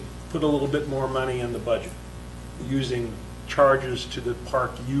 to put a little bit more money in the budget, using charges to the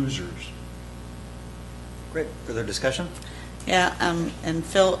park users. Great. Further discussion? Yeah, and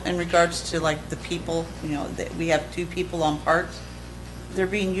Phil, in regards to like the people, you know, that we have 2 people on parks, they're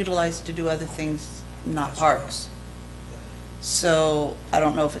being utilized to do other things, not parks. So I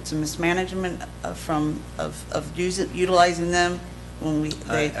don't know if it's a mismanagement of utilizing them when we.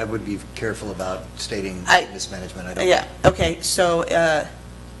 I would be careful about stating mismanagement. I don't. Yeah. Okay. So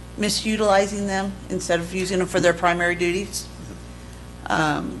misutilizing them instead of using them for their primary duties.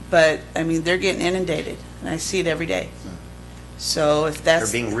 But I mean, they're getting inundated, and I see it every day. So if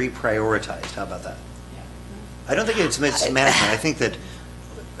that's They're being reprioritized. How about that? I don't think it's mismanagement. I think that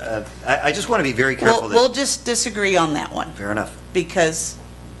I just want to be very careful. We'll just disagree on that one. Fair enough. Because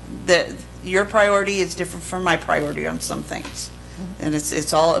your priority is different from my priority on some things. And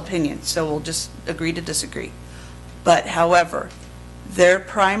it's all opinion, so we'll just agree to disagree. But however, their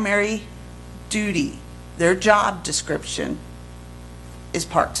primary duty, their job description is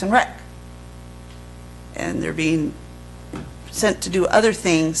Parks and Rec. And they're being sent to do other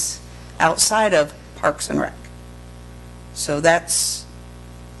things outside of Parks and Rec. So that's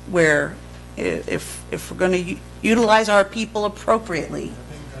where, if we're going to utilize our people appropriately,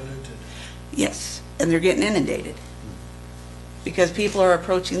 yes, and they're getting inundated. Because people are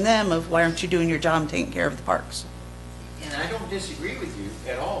approaching them of, why aren't you doing your job and taking care of the parks? And I don't disagree with you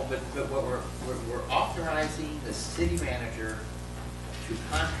at all, but what we're authorizing the city manager to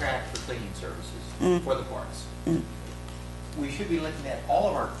contract for cleaning services for the parks. We should be looking at all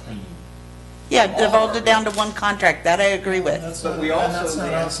of our cleaning. Yeah, devolved it down to one contract, that I agree with. But we also that's not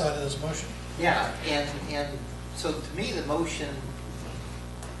then- outside of this motion. Yeah, and so to me, the motion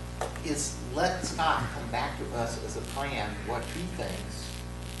is let Scott come back to us as a plan, what he thinks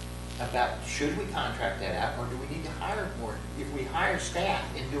about, should we contract that out, or do we need to hire more? If we hire staff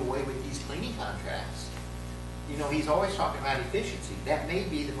and do away with these cleaning contracts, you know, he's always talking about efficiency. That may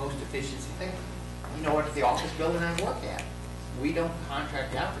be the most efficiency thing. You know, at the office building I work at, we don't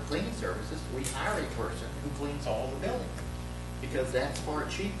contract out for cleaning services. We hire a person who cleans all the building, because that's far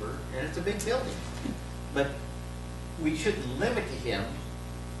cheaper, and it's a big building. But we shouldn't limit to him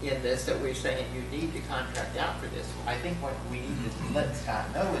in this, that we're saying you need to contract out for this. I think what we need to let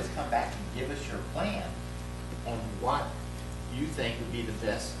Scott know is come back and give us your plan on what you think would be the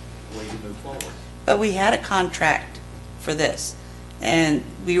best way to move forward. But we had a contract for this, and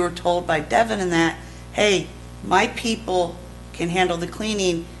we were told by Devin and that, hey, my people can handle the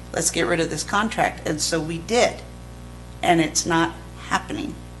cleaning, let's get rid of this contract. And so we did, and it's not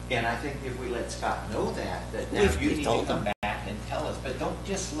happening. And I think if we let Scott know that now We've you need to told come him. back and tell us, but don't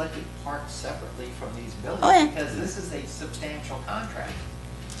just look at parks separately from these buildings, Oh, yeah. because this is a substantial contract.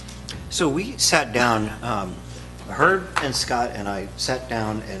 So we sat down, Herb and Scott and I sat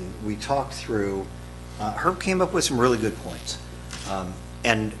down and we talked through, Herb came up with some really good points.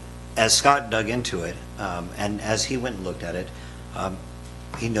 And as Scott dug into it, and as he went and looked at it,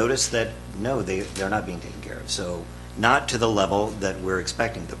 he noticed that, no, they're not being taken care of. So not to the level that we're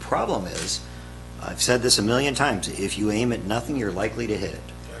expecting. The problem is, I've said this a million times, if you aim at nothing, you're likely to hit it.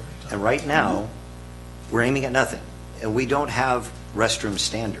 And right now, we're aiming at nothing, and we don't have restroom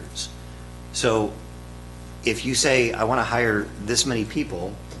standards. So if you say, I want to hire this many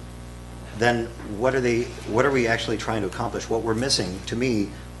people, then what are we actually trying to accomplish? What we're missing, to me,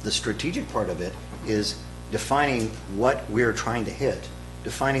 the strategic part of it is defining what we're trying to hit,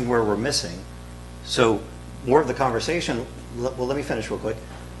 defining where we're missing. So more of the conversation, well, let me finish real quick.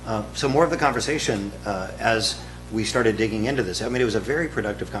 So more of the conversation as we started digging into this, I mean, it was a very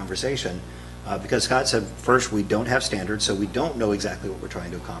productive conversation because Scott said, first, we don't have standards, so we don't know exactly what we're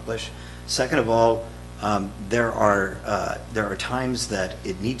trying to accomplish. Second of all, there are times that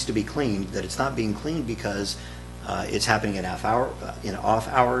it needs to be cleaned, that it's not being cleaned because it's happening in off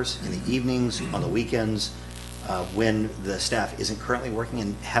hours, in the evenings, on the weekends, when the staff isn't currently working,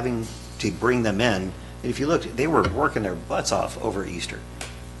 and having to bring them in. And if you looked, they were working their butts off over Easter.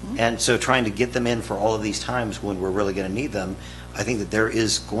 And so trying to get them in for all of these times when we're really going to need them, I think that there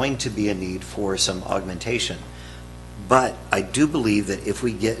is going to be a need for some augmentation. But I do believe that if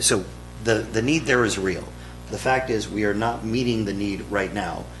we get, so the need there is real. The fact is we are not meeting the need right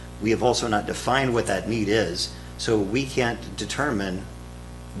now. We have also not defined what that need is, so we can't determine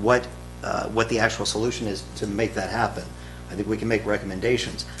what the actual solution is to make that happen. I think we can make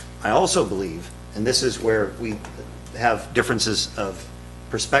recommendations. I also believe, and this is where we have differences of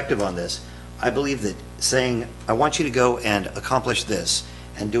perspective on this, I believe that saying, I want you to go and accomplish this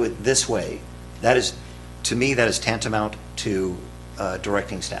and do it this way, that is, to me, that is tantamount to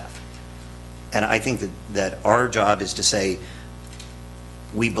directing staff. And I think that our job is to say,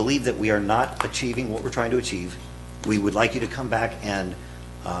 we believe that we are not achieving what we're trying to achieve. We would like you to come back and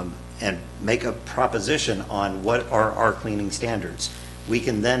make a proposition on what are our cleaning standards. We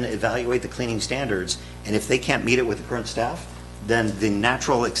can then evaluate the cleaning standards, and if they can't meet it with the current staff, then the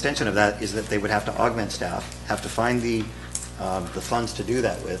natural extension of that is that they would have to augment staff, have to find the funds to do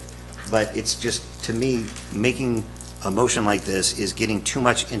that with. But it's just, to me, making a motion like this is getting too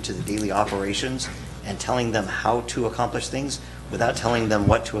much into the daily operations and telling them how to accomplish things without telling them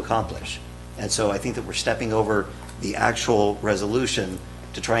what to accomplish. And so I think that we're stepping over the actual resolution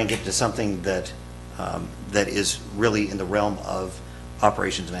to try and get to something that that is really in the realm of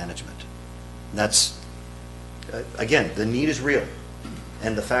operations management. That's, again, the need is real.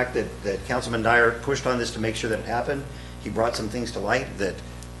 And the fact that Councilman Dyer pushed on this to make sure that it happened, he brought some things to light that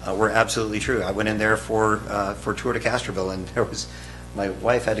were absolutely true. I went in there for Tour de Castroville, and there was, my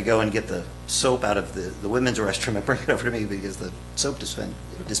wife had to go and get the soap out of the women's restroom and bring it over to me because the soap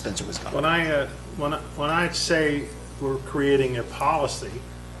dispenser was gone. When I say we're creating a policy,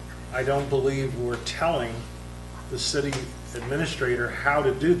 I don't believe we're telling the city administrator how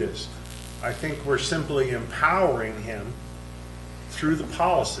to do this. I think we're simply empowering him through the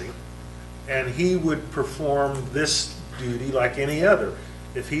policy, and he would perform this duty like any other.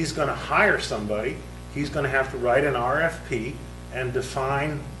 If he's going to hire somebody, he's going to have to write an RFP and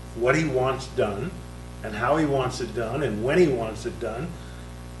define what he wants done and how he wants it done and when he wants it done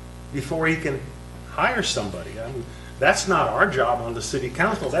before he can hire somebody. I mean, that's not our job on the city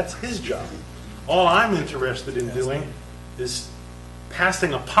council, that's his job. All I'm interested in doing is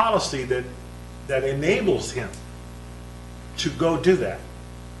passing a policy that enables him to go do that.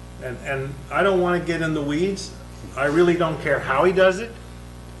 And I don't want to get in the weeds. I really don't care how he does it.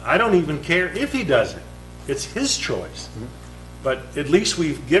 I don't even care if he does it. It's his choice. But at least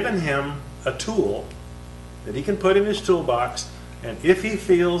we've given him a tool that he can put in his toolbox, and if he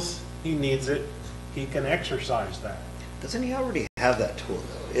feels he needs it, he can exercise that. Doesn't he already have that tool,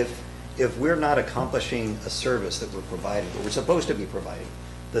 though? If we're not accomplishing a service that we're providing, or we're supposed to be providing,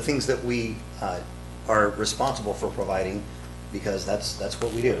 the things that we are responsible for providing, because that's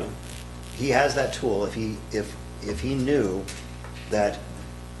what we do, he has that tool. If he knew that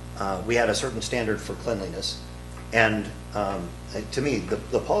we had a certain standard for cleanliness, and to me,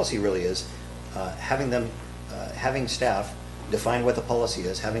 the policy really is having staff define what the policy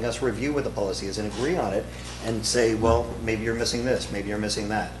is, having us review what the policy is and agree on it, and say, well, maybe you're missing this, maybe you're missing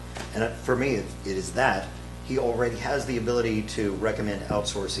that. And for me, it is that. He already has the ability to recommend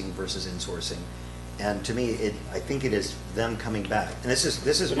outsourcing versus insourcing. And to me, I think it is them coming back. And this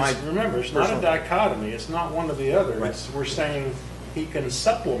is my remember, it's not a dichotomy. It's not one or the other. Right. We're saying he can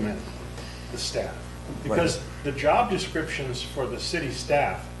supplement the staff. Because the job descriptions for the city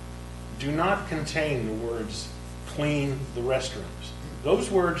staff do not contain the words clean the restrooms.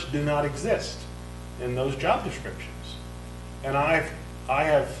 Those words do not exist in those job descriptions. And I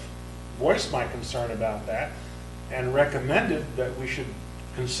have voiced my concern about that and recommended that we should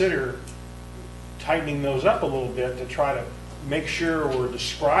consider tightening those up a little bit to try to make sure we're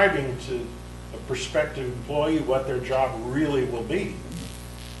describing to a prospective employee what their job really will be.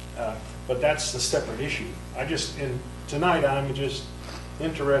 But that's a separate issue. Tonight, I'm just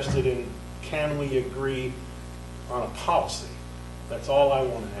interested in, can we agree on a policy? That's all I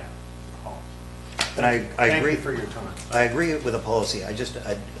want to have, a policy. And I Thank agree. you for your time. I agree with a policy. I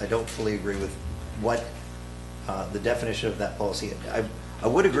don't fully agree with what the definition of that policy. I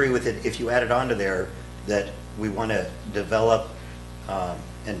would agree with it if you added on to there that we want to develop,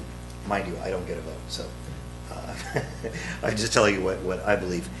 and mind you, I don't get a vote, so I just tell you what I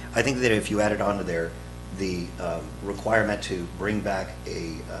believe. I think that if you added on to there the requirement to bring back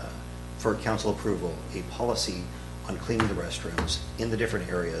for council approval, a policy on cleaning the restrooms in the different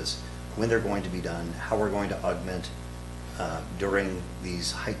areas, when they're going to be done, how we're going to augment during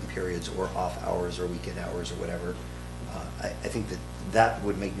these heightened periods or off hours or weekend hours or whatever. I think that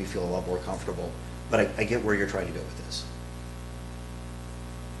would make me feel a lot more comfortable. But I get where you're trying to go with this.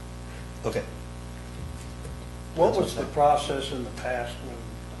 Okay. What was the process in the past when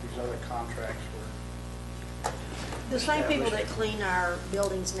these other contracts were? The same people that clean our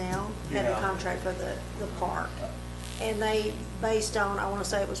buildings now had a Yeah. contract for the park. And they, based on, I want to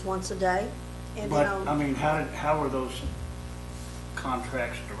say it was once a day. And But, then I mean, how were those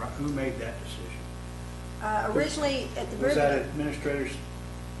contracts, who made that decision? originally, at the very Was that beginning, administrators?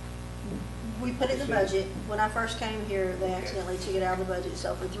 we put it in the budget. When I first came here, they accidentally took it out of the budget.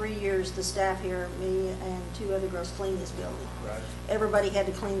 So for 3 years, the staff here, me and 2 other girls cleaned this building. Right. Everybody had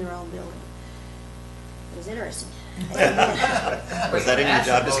to clean their own building. It was interesting. Was that in your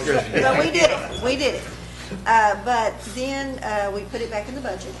job description? But we did it. But then we put it back in the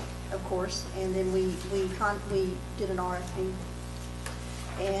budget, of course, and then we did an RFP.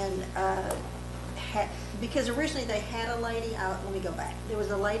 And because originally they had a lady, let me go back. There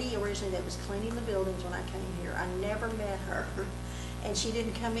was a lady originally that was cleaning the buildings when I came here. I never met her, and she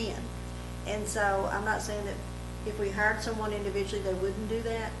didn't come in. And so I'm not saying that if we hired someone individually, they wouldn't do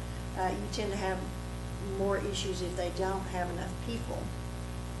that. You tend to have more issues if they don't have enough people,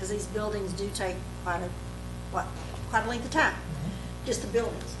 because these buildings do take quite a length of time, just the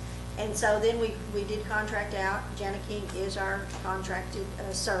buildings. And so then we did contract out. Jana King is our contracted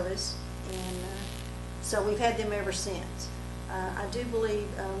service, and so we've had them ever since. I do believe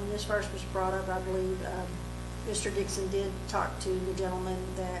when this first was brought up, I believe Mr. Dixon did talk to the gentleman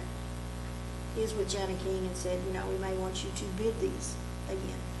that is with Jana King and said, you know, we may want you to bid these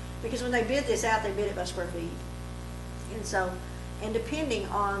again. Because when they bid this out, they bid it by square feet. And so, and depending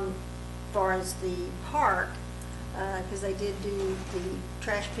on, as far as the park, because they did do the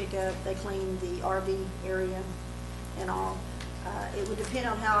trash pickup, they cleaned the RV area and all, it would depend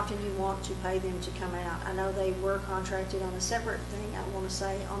on how often you want to pay them to come out. I know they were contracted on a separate thing, I want to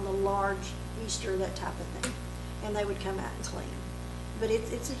say, on the large Easter, that type of thing. And they would come out and clean. But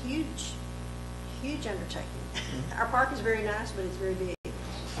it's a huge undertaking. Our park is very nice, but it's very big.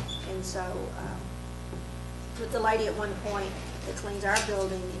 And so, with the lady at one point that cleans our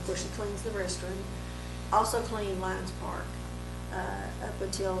building, of course she cleans the restroom, also cleaned Lions Park, up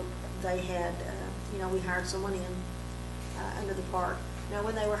until they had, we hired someone in under the park. Now,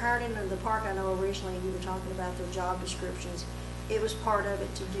 when they were hired in under the park, I know originally you were talking about their job descriptions. It was part of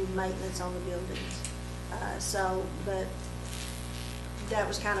it to do maintenance on the buildings. But that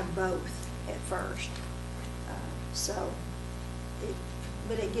was kind of both at first.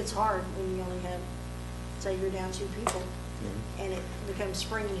 But it gets hard when you only have, say you're down 2 people, and it becomes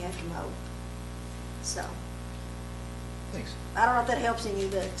spring and you have to mow. So. Thanks. I don't know if that helps any,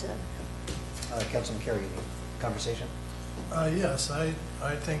 but. Councilman Carey, conversation? Yes, I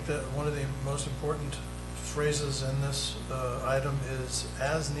think that one of the most important phrases in this item is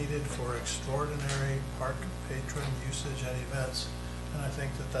 "as needed for extraordinary park patron usage and events." And I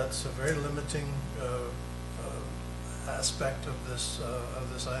think that that's a very limiting aspect of this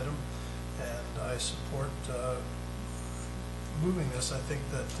item, and I support moving this. I think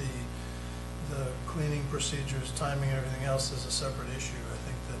that the cleaning procedures, timing, everything else is a separate issue. I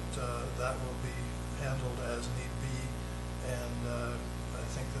think that that will be handled as need be, and I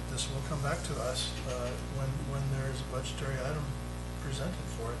think that this will come back to us when there is a budgetary item presented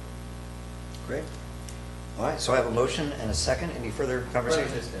for it. Great. All right, so I have a motion and a second. Any further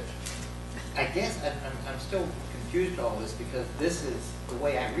conversation? I guess I'm still confused with all this, because this is, the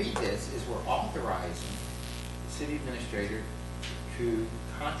way I read this, is we're authorizing the city administrator to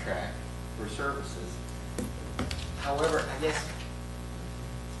contract for services. However, I guess,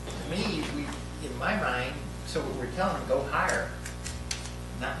 to me, in my mind, so we're telling him, go hire.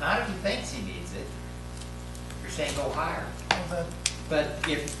 Not if he thinks he needs it. You're saying go hire. But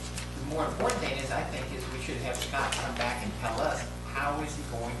if the more important thing is, I think, is we should have Scott come back and tell us, how is he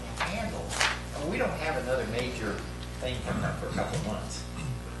going to handle? And we don't have another major thing coming up for a couple of months.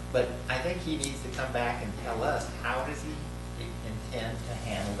 But I think he needs to come back and tell us, how does he intend to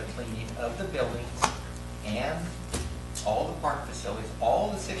handle the cleaning of the buildings and all the park facilities, all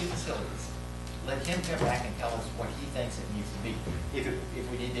the city facilities. Let him come back and tell us what he thinks it needs to be.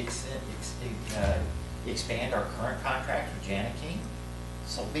 If we need to expand our current contract with Jana King,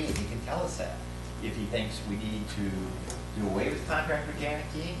 so be it, he can tell us that. If he thinks we need to do away with the contract with Jana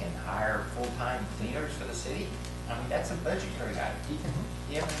King and hire full-time cleaners for the city, I mean, that's a budgetary item.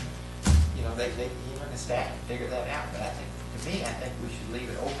 He and the staff can figure that out. But I think, to me, I think we should leave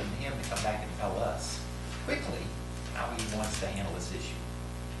it open to him to come back and tell us quickly how he wants to handle this issue.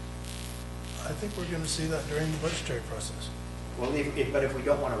 I think we're going to see that during the budgetary process. Well, but if we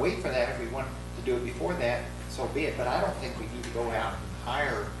don't want to wait for that, if we want to do it before that, so be it. But I don't think we need to go out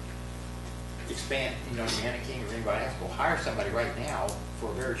and expand, Jana King or anybody else, go hire somebody right now for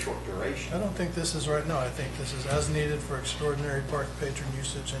a very short duration. I don't think this is right now. I think this is as needed for extraordinary park patron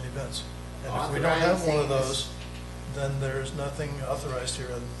usage and events. And if we don't have one of those, then there's nothing authorized here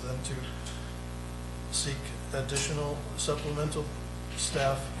other than to seek additional supplemental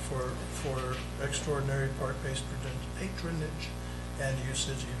staff for extraordinary park patronage and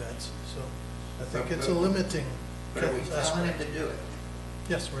usage events. So I think it's a limiting But are we telling aspect. him to do it?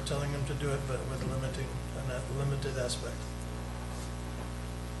 Yes, we're telling him to do it, but with a limited aspect.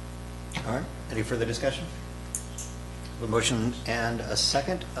 All right, any further discussion? A motion and a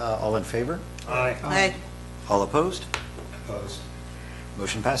second, all in favor? Aye. Aye. All opposed? Opposed.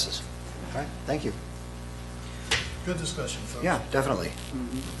 Motion passes. All right, thank you. Good discussion, folks. Yeah, definitely.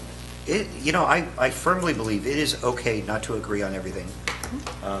 I firmly believe it is okay not to agree on everything.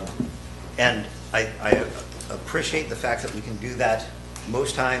 And I appreciate the fact that we can do that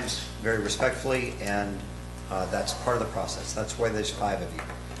most times very respectfully, and that's part of the process. That's why there's 5 of you.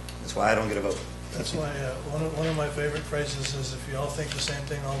 That's why I don't get a vote. That's why one of my favorite phrases is, if you all think the same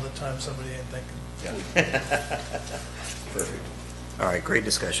thing all the time, somebody ain't thinking. Perfect. All right, great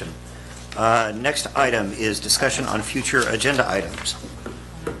discussion. Next item is discussion on future agenda items.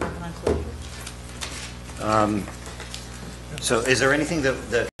 So is there anything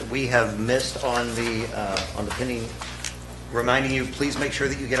that we have missed on the pending? Reminding you, please make sure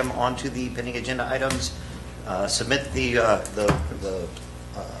that you get them onto the pending agenda items. Submit the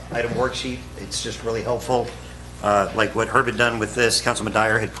item worksheet. It's just really helpful. Like what Herb had done with this, Councilman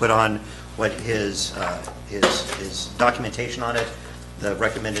Dyer had put on what his documentation on it, the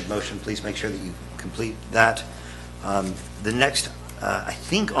recommended motion. Please make sure that you complete that. The next, I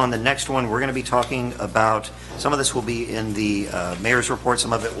think on the next one, we're going to be talking about, some of this will be in the mayor's report,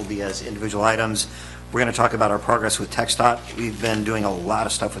 some of it will be as individual items. We're going to talk about our progress with TxDOT. We've been doing a lot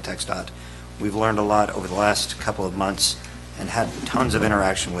of stuff with TxDOT. We've learned a lot over the last couple of months and had tons of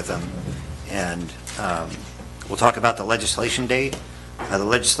interaction with them. And we'll talk about the legislation day, the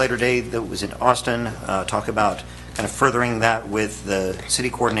legislator day that was in Austin, talk about kind of furthering that with the city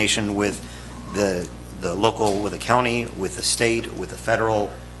coordination with the local, with the county, with the state, with the federal,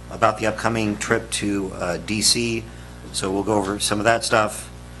 about the upcoming trip to DC. So we'll go over some of that stuff.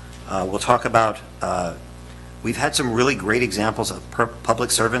 We'll talk about, we've had some really great examples of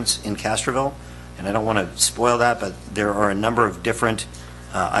public servants in Castroville, and I don't want to spoil that, but there are a number of different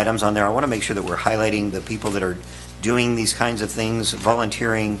items on there. I want to make sure that we're highlighting the people that are doing these kinds of things,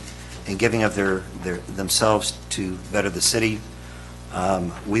 volunteering and giving of themselves to better the city.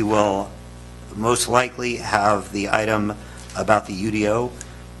 We will most likely have the item about the UDO.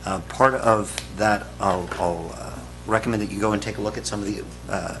 Part of that, I'll recommend that you go and take a look at some of the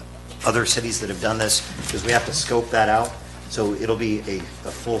other cities that have done this, because we have to scope that out. So it'll be a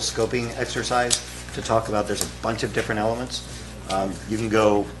full scoping exercise to talk about. There's a bunch of different elements. You can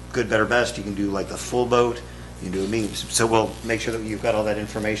go good, better, best. You can do like the full boat. You can do a meeting. So we'll make sure that you've got all that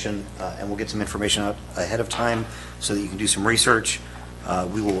information, and we'll get some information out ahead of time so that you can do some research.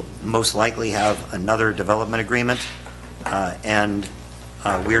 We will most likely have another development agreement, and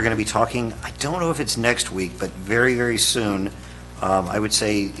we are going to be talking, I don't know if it's next week, but very, very soon, I would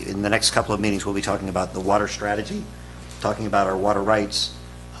say in the next couple of meetings, we'll be talking about the water strategy, talking about our water rights,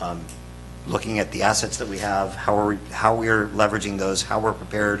 looking at the assets that we have, how we're leveraging those, how we're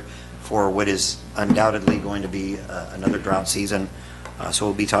prepared for what is undoubtedly going to be another drought season. So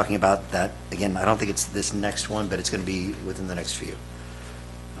we'll be talking about that. Again, I don't think it's this next one, but it's going to be within the next few.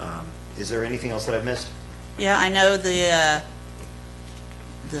 Is there anything else that I've missed? Yeah, I know the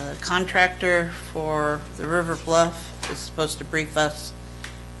contractor for the River Bluff is supposed to brief us,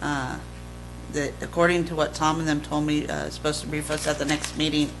 that according to what Tom and them told me, is supposed to brief us at the next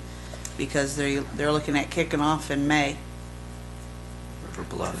meeting because they're looking at kicking off in May. River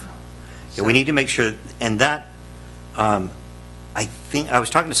Bluff. Yeah, we need to make sure, and that, I think, I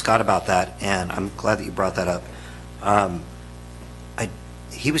was talking to Scott about that, and I'm glad that you brought that up.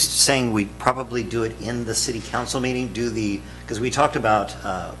 He was saying we'd probably do it in the city council meeting, because we talked about,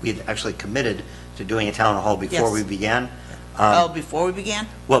 we had actually committed to doing a town hall before Yes. we began. Before we began?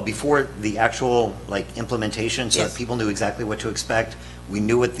 Well, before the actual, implementation, so Yes. that people knew exactly what to expect. We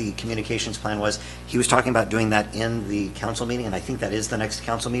knew what the communications plan was. He was talking about doing that in the council meeting, and I think that is the next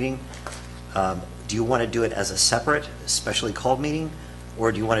council meeting. Do you want to do it as a separate, specially called meeting,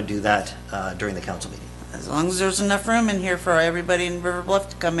 or do you want to do that during the council meeting? As long as there's enough room in here for everybody in River Bluff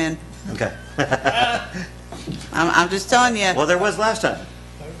to come in. Okay. I'm just telling you. Well, there was last time.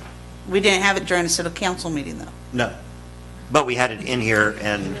 We didn't have it during the city council meeting, though. No. But we had it in here,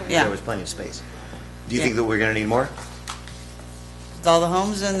 and Yeah. there was plenty of space. Do you Yeah. think that we're going to need more? With all the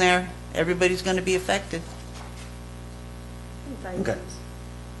homes in there, everybody's going to be affected. Okay.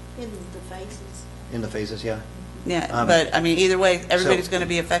 In the faces. In the phases, yeah? Yeah, but, I mean, either way, everybody's so- going to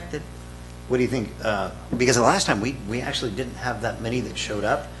be affected. What do you think? Because the last time, we actually didn't have that many that showed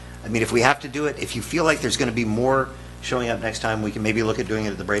up. I mean, if we have to do it, if you feel like there's going to be more showing up next time, we can maybe look at doing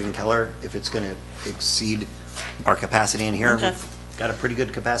it at the Braden Keller if it's going to exceed our capacity in here. Okay. We've got a pretty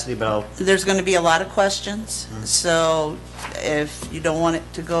good capacity, but There's going to be a lot of questions, so if you don't want it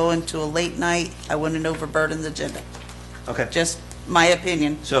to go into a late night, I wouldn't overburden the agenda. Okay. Just my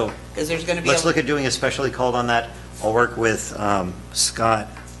opinion, So because there's going to be. let's look at doing a specially called on that. I'll work with Scott.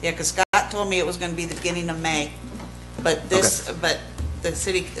 Yeah, because Scott told me it was going to be the beginning of May, but but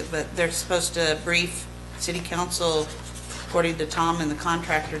they're supposed to brief city council, according to Tom and the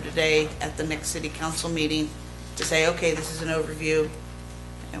contractor today, at the next city council meeting, to say, okay, this is an overview,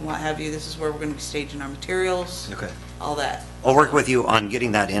 and what have you, this is where we're going to be staging our materials, Okay. all that. I'll work with you on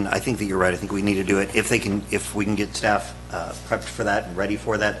getting that in. I think that you're right. I think we need to do it if we can get staff prepped for that and ready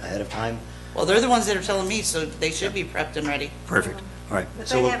for that ahead of time. Well, they're the ones that are telling me, so they should be prepped and ready. Perfect. All right. But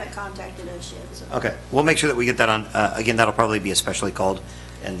So they we'll- haven't contacted us yet, so. Okay, we'll make sure that we get that on. Again, that'll probably be especially called,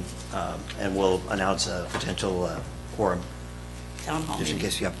 and we'll announce a potential quorum, Town hall just in meeting.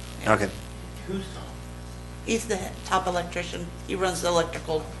 case, yep. Okay. Who's He's the top electrician. He runs the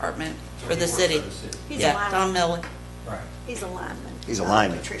electrical department for the he works city. for the city. He's a Yeah, lineman. Tom Millen. Right. He's a lineman. He's a not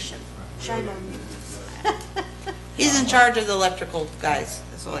lineman. Electrician. Shame on you. He's in charge of the electrical guys,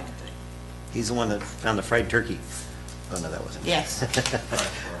 that's all I can tell you. He's the one that found the fried turkey. Oh, no, that wasn't. Yes.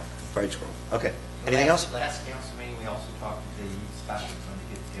 Fried squirrel. Okay. Anything else? Last council meeting, we also talked to the Scott was going to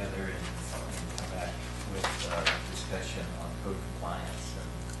get together and come back with discussion on code compliance and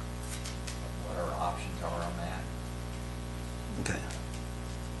what our options are on that. Okay.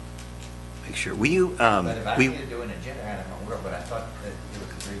 Make sure. Will you, But if I need to do an agenda, I don't know where, but I thought that it was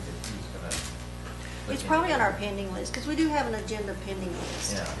agreed that he was going to. It's probably on our pending list, because we do have an agenda pending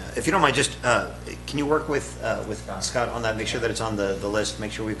list. Yeah. if you don't mind, just, can you work with Scott on that? Make sure that it's on the list,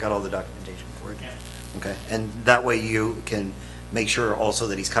 make sure we've got all the documentation for it. Okay, and that way you can make sure also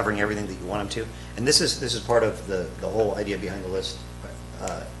that he's covering everything that you want him to. And this is part of the whole idea behind the list,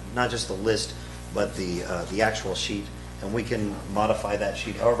 not just the list, but the actual sheet. And we can modify that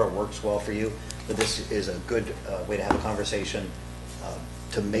sheet however it works well for you. But this is a good way to have a conversation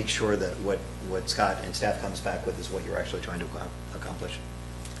to make sure that what Scott and staff comes back with is what you're actually trying to accomplish.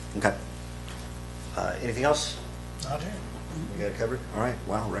 Okay. Anything else? Not here. We got it covered? All right,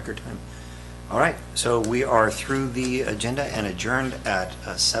 wow, record time. All right, so we are through the agenda and adjourned at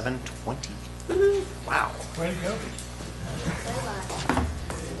 7:20. Wow. Way to go. Say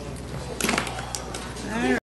bye.